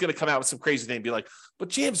someone's going to come out with some crazy thing and be like, but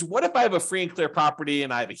James, what if I have a free and clear property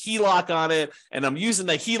and I have a HELOC on it and I'm using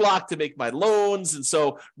the HELOC to make my loans? And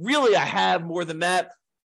so really I have more than that.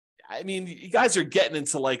 I mean, you guys are getting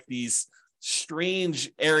into like these strange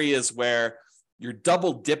areas where you're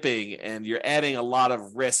double dipping and you're adding a lot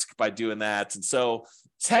of risk by doing that. And so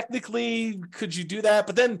technically, could you do that?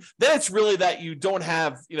 But then it's really that you don't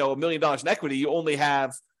have, $1 million in equity. You only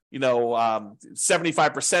have,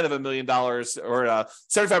 75% of $1 million, or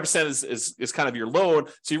 75% is kind of your loan.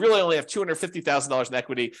 So you really only have $250,000 in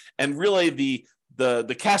equity. And really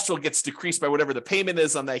the cash flow gets decreased by whatever the payment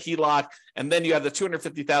is on that HELOC. And then you have the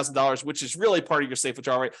 $250,000, which is really part of your safe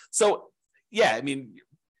withdrawal rate. So yeah, I mean,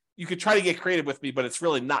 you could try to get creative with me, but it's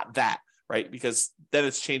really not that, right? Because then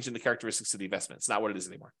it's changing the characteristics of the investment. It's not what it is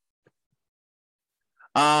anymore.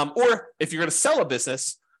 Or if you're going to sell a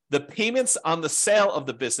business, the payments on the sale of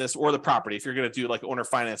the business or the property, if you're going to do like owner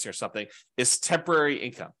financing or something, is temporary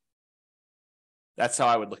income. That's how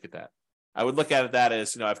I would look at that. I would look at it that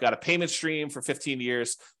as, I've got a payment stream for 15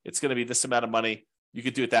 years. It's going to be this amount of money. You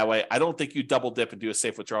could do it that way. I don't think you double dip and do a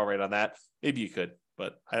safe withdrawal rate on that. Maybe you could,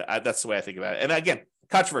 but that's the way I think about it. And again,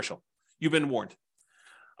 controversial. You've been warned.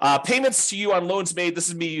 Payments to you on loans made. This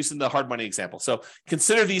is me using the hard money example. So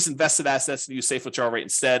consider these invested assets and use safe withdrawal rate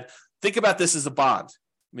instead. Think about this as a bond.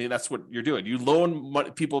 I mean, that's what you're doing. You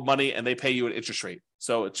loan people money and they pay you an interest rate.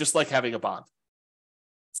 So it's just like having a bond.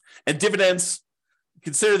 And dividends,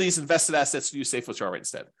 consider these invested assets and use safe withdrawal rate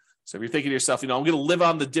instead. So if you're thinking to yourself, I'm going to live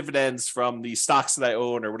on the dividends from the stocks that I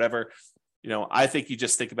own or whatever, I think you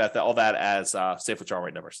just think about all that as safe withdrawal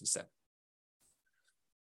rate numbers instead.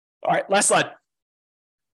 All right, last slide.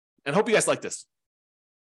 And I hope you guys like this.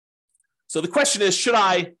 So the question is, should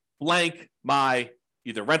I blank my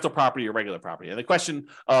either rental property or regular property? And the question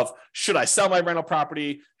of, should I sell my rental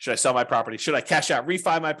property? Should I sell my property? Should I cash out,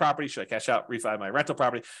 refi my property? Should I cash out, refi my rental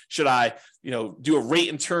property? Should I, do a rate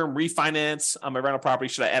and term refinance on my rental property?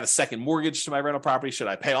 Should I add a second mortgage to my rental property? Should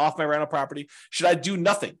I pay off my rental property? Should I do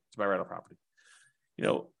nothing to my rental property?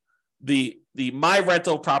 The my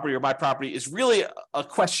rental property or my property is really a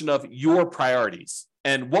question of your priorities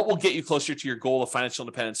and what will get you closer to your goal of financial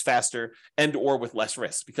independence faster and or with less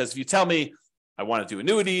risk. Because if you tell me I want to do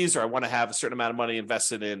annuities or I want to have a certain amount of money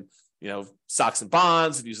invested in, stocks and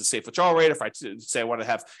bonds and use a safe withdrawal rate, if I say I want to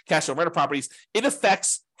have cash flow rental properties, it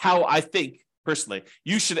affects how I think personally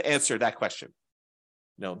you should answer that question.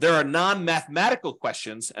 There are non-mathematical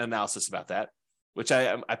questions and analysis about that, which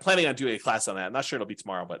I'm planning on doing a class on that. I'm not sure it'll be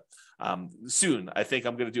tomorrow, but soon. I think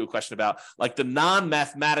I'm going to do a question about like the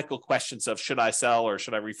non-mathematical questions of should I sell or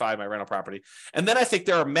should I refi my rental property? And then I think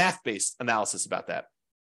there are math-based analysis about that.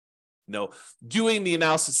 Doing the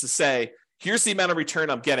analysis to say, here's the amount of return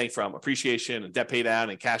I'm getting from appreciation and debt pay down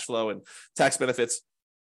and cash flow and tax benefits.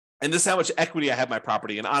 And this is how much equity I have in my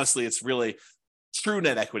property. And honestly, it's really true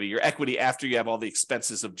net equity, your equity after you have all the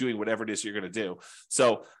expenses of doing whatever it is you're going to do.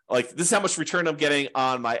 So like this is how much return I'm getting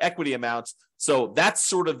on my equity amounts. So that's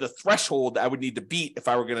sort of the threshold I would need to beat if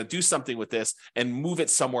I were going to do something with this and move it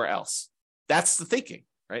somewhere else. That's the thinking,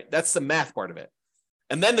 right? That's the math part of it.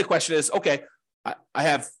 And then the question is, okay, I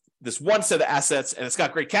have this one set of assets and it's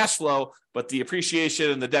got great cash flow, but the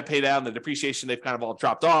appreciation and the debt pay down, the depreciation, they've kind of all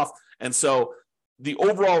dropped off. And so the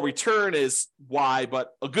overall return is Y, but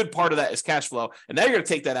a good part of that is cash flow. And now you're going to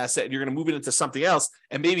take that asset and you're going to move it into something else.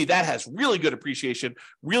 And maybe that has really good appreciation,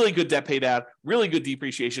 really good debt pay down, really good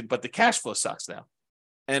depreciation, but the cash flow sucks now.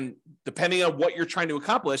 And depending on what you're trying to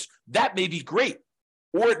accomplish, that may be great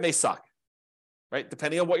or it may suck, right?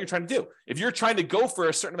 Depending on what you're trying to do. If you're trying to go for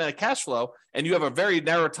a certain amount of cash flow and you have a very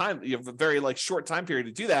narrow time, you have a very short time period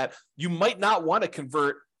to do that, you might not want to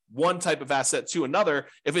convert one type of asset to another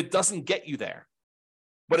if it doesn't get you there.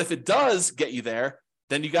 But if it does get you there,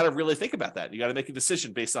 then you got to really think about that. You got to make a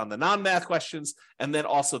decision based on the non-math questions and then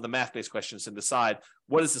also the math-based questions and decide,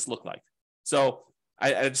 what does this look like? So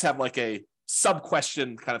I just have like a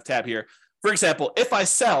sub-question kind of tab here. For example, if I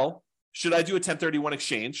sell, should I do a 1031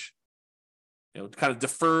 exchange? Kind of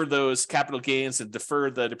defer those capital gains and defer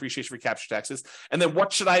the depreciation recapture taxes. And then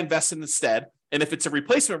what should I invest in instead? And if it's a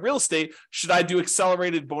replacement real estate, should I do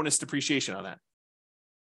accelerated bonus depreciation on that?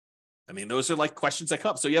 I mean, those are like questions that come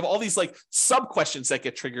up. So you have all these like sub questions that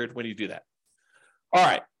get triggered when you do that. All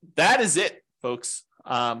right, that is it, folks.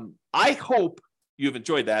 I hope you've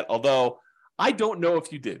enjoyed that, although I don't know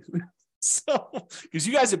if you did. So, because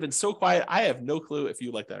you guys have been so quiet, I have no clue if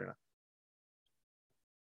you like that or not.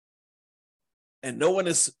 And no one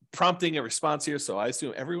is prompting a response here, so I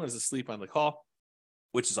assume everyone is asleep on the call,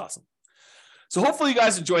 which is awesome. So hopefully you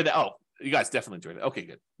guys enjoyed that. Oh, you guys definitely enjoyed it. Okay,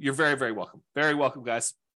 good. You're very, very welcome. Very welcome,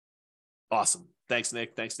 guys. Awesome. Thanks,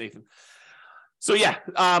 Nick. Thanks, Nathan. So yeah,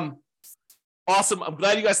 awesome. I'm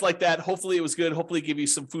glad you guys liked that. Hopefully it was good. Hopefully give you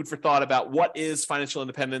some food for thought about what is financial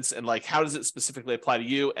independence and like how does it specifically apply to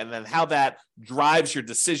you, and then how that drives your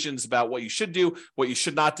decisions about what you should do, what you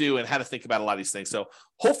should not do, and how to think about a lot of these things. So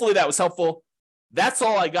hopefully that was helpful. That's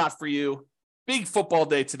all I got for you. Big football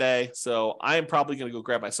day today. So I am probably going to go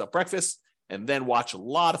grab myself breakfast and then watch a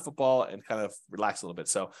lot of football and kind of relax a little bit.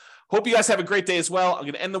 So hope you guys have a great day as well. I'm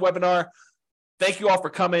going to end the webinar. Thank you all for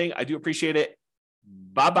coming. I do appreciate it.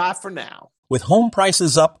 Bye-bye for now. With home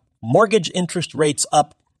prices up, mortgage interest rates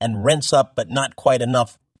up, and rents up but not quite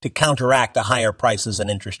enough to counteract the higher prices and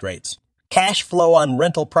interest rates, cash flow on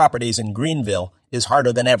rental properties in Greenville is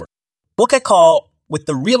harder than ever. Book a call with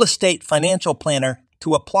the Real Estate Financial Planner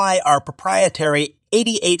to apply our proprietary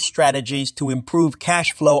 88 strategies to improve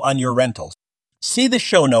cash flow on your rentals. See the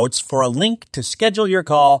show notes for a link to schedule your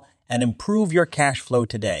call and improve your cash flow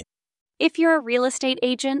today. If you're a real estate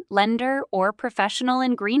agent, lender, or professional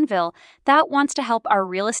in Greenville that wants to help our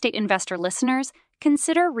real estate investor listeners,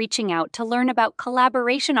 consider reaching out to learn about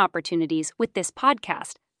collaboration opportunities with this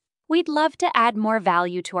podcast. We'd love to add more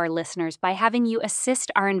value to our listeners by having you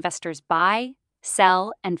assist our investors buy,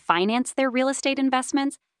 sell, and finance their real estate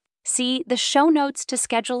investments. See the show notes to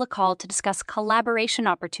schedule a call to discuss collaboration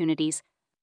opportunities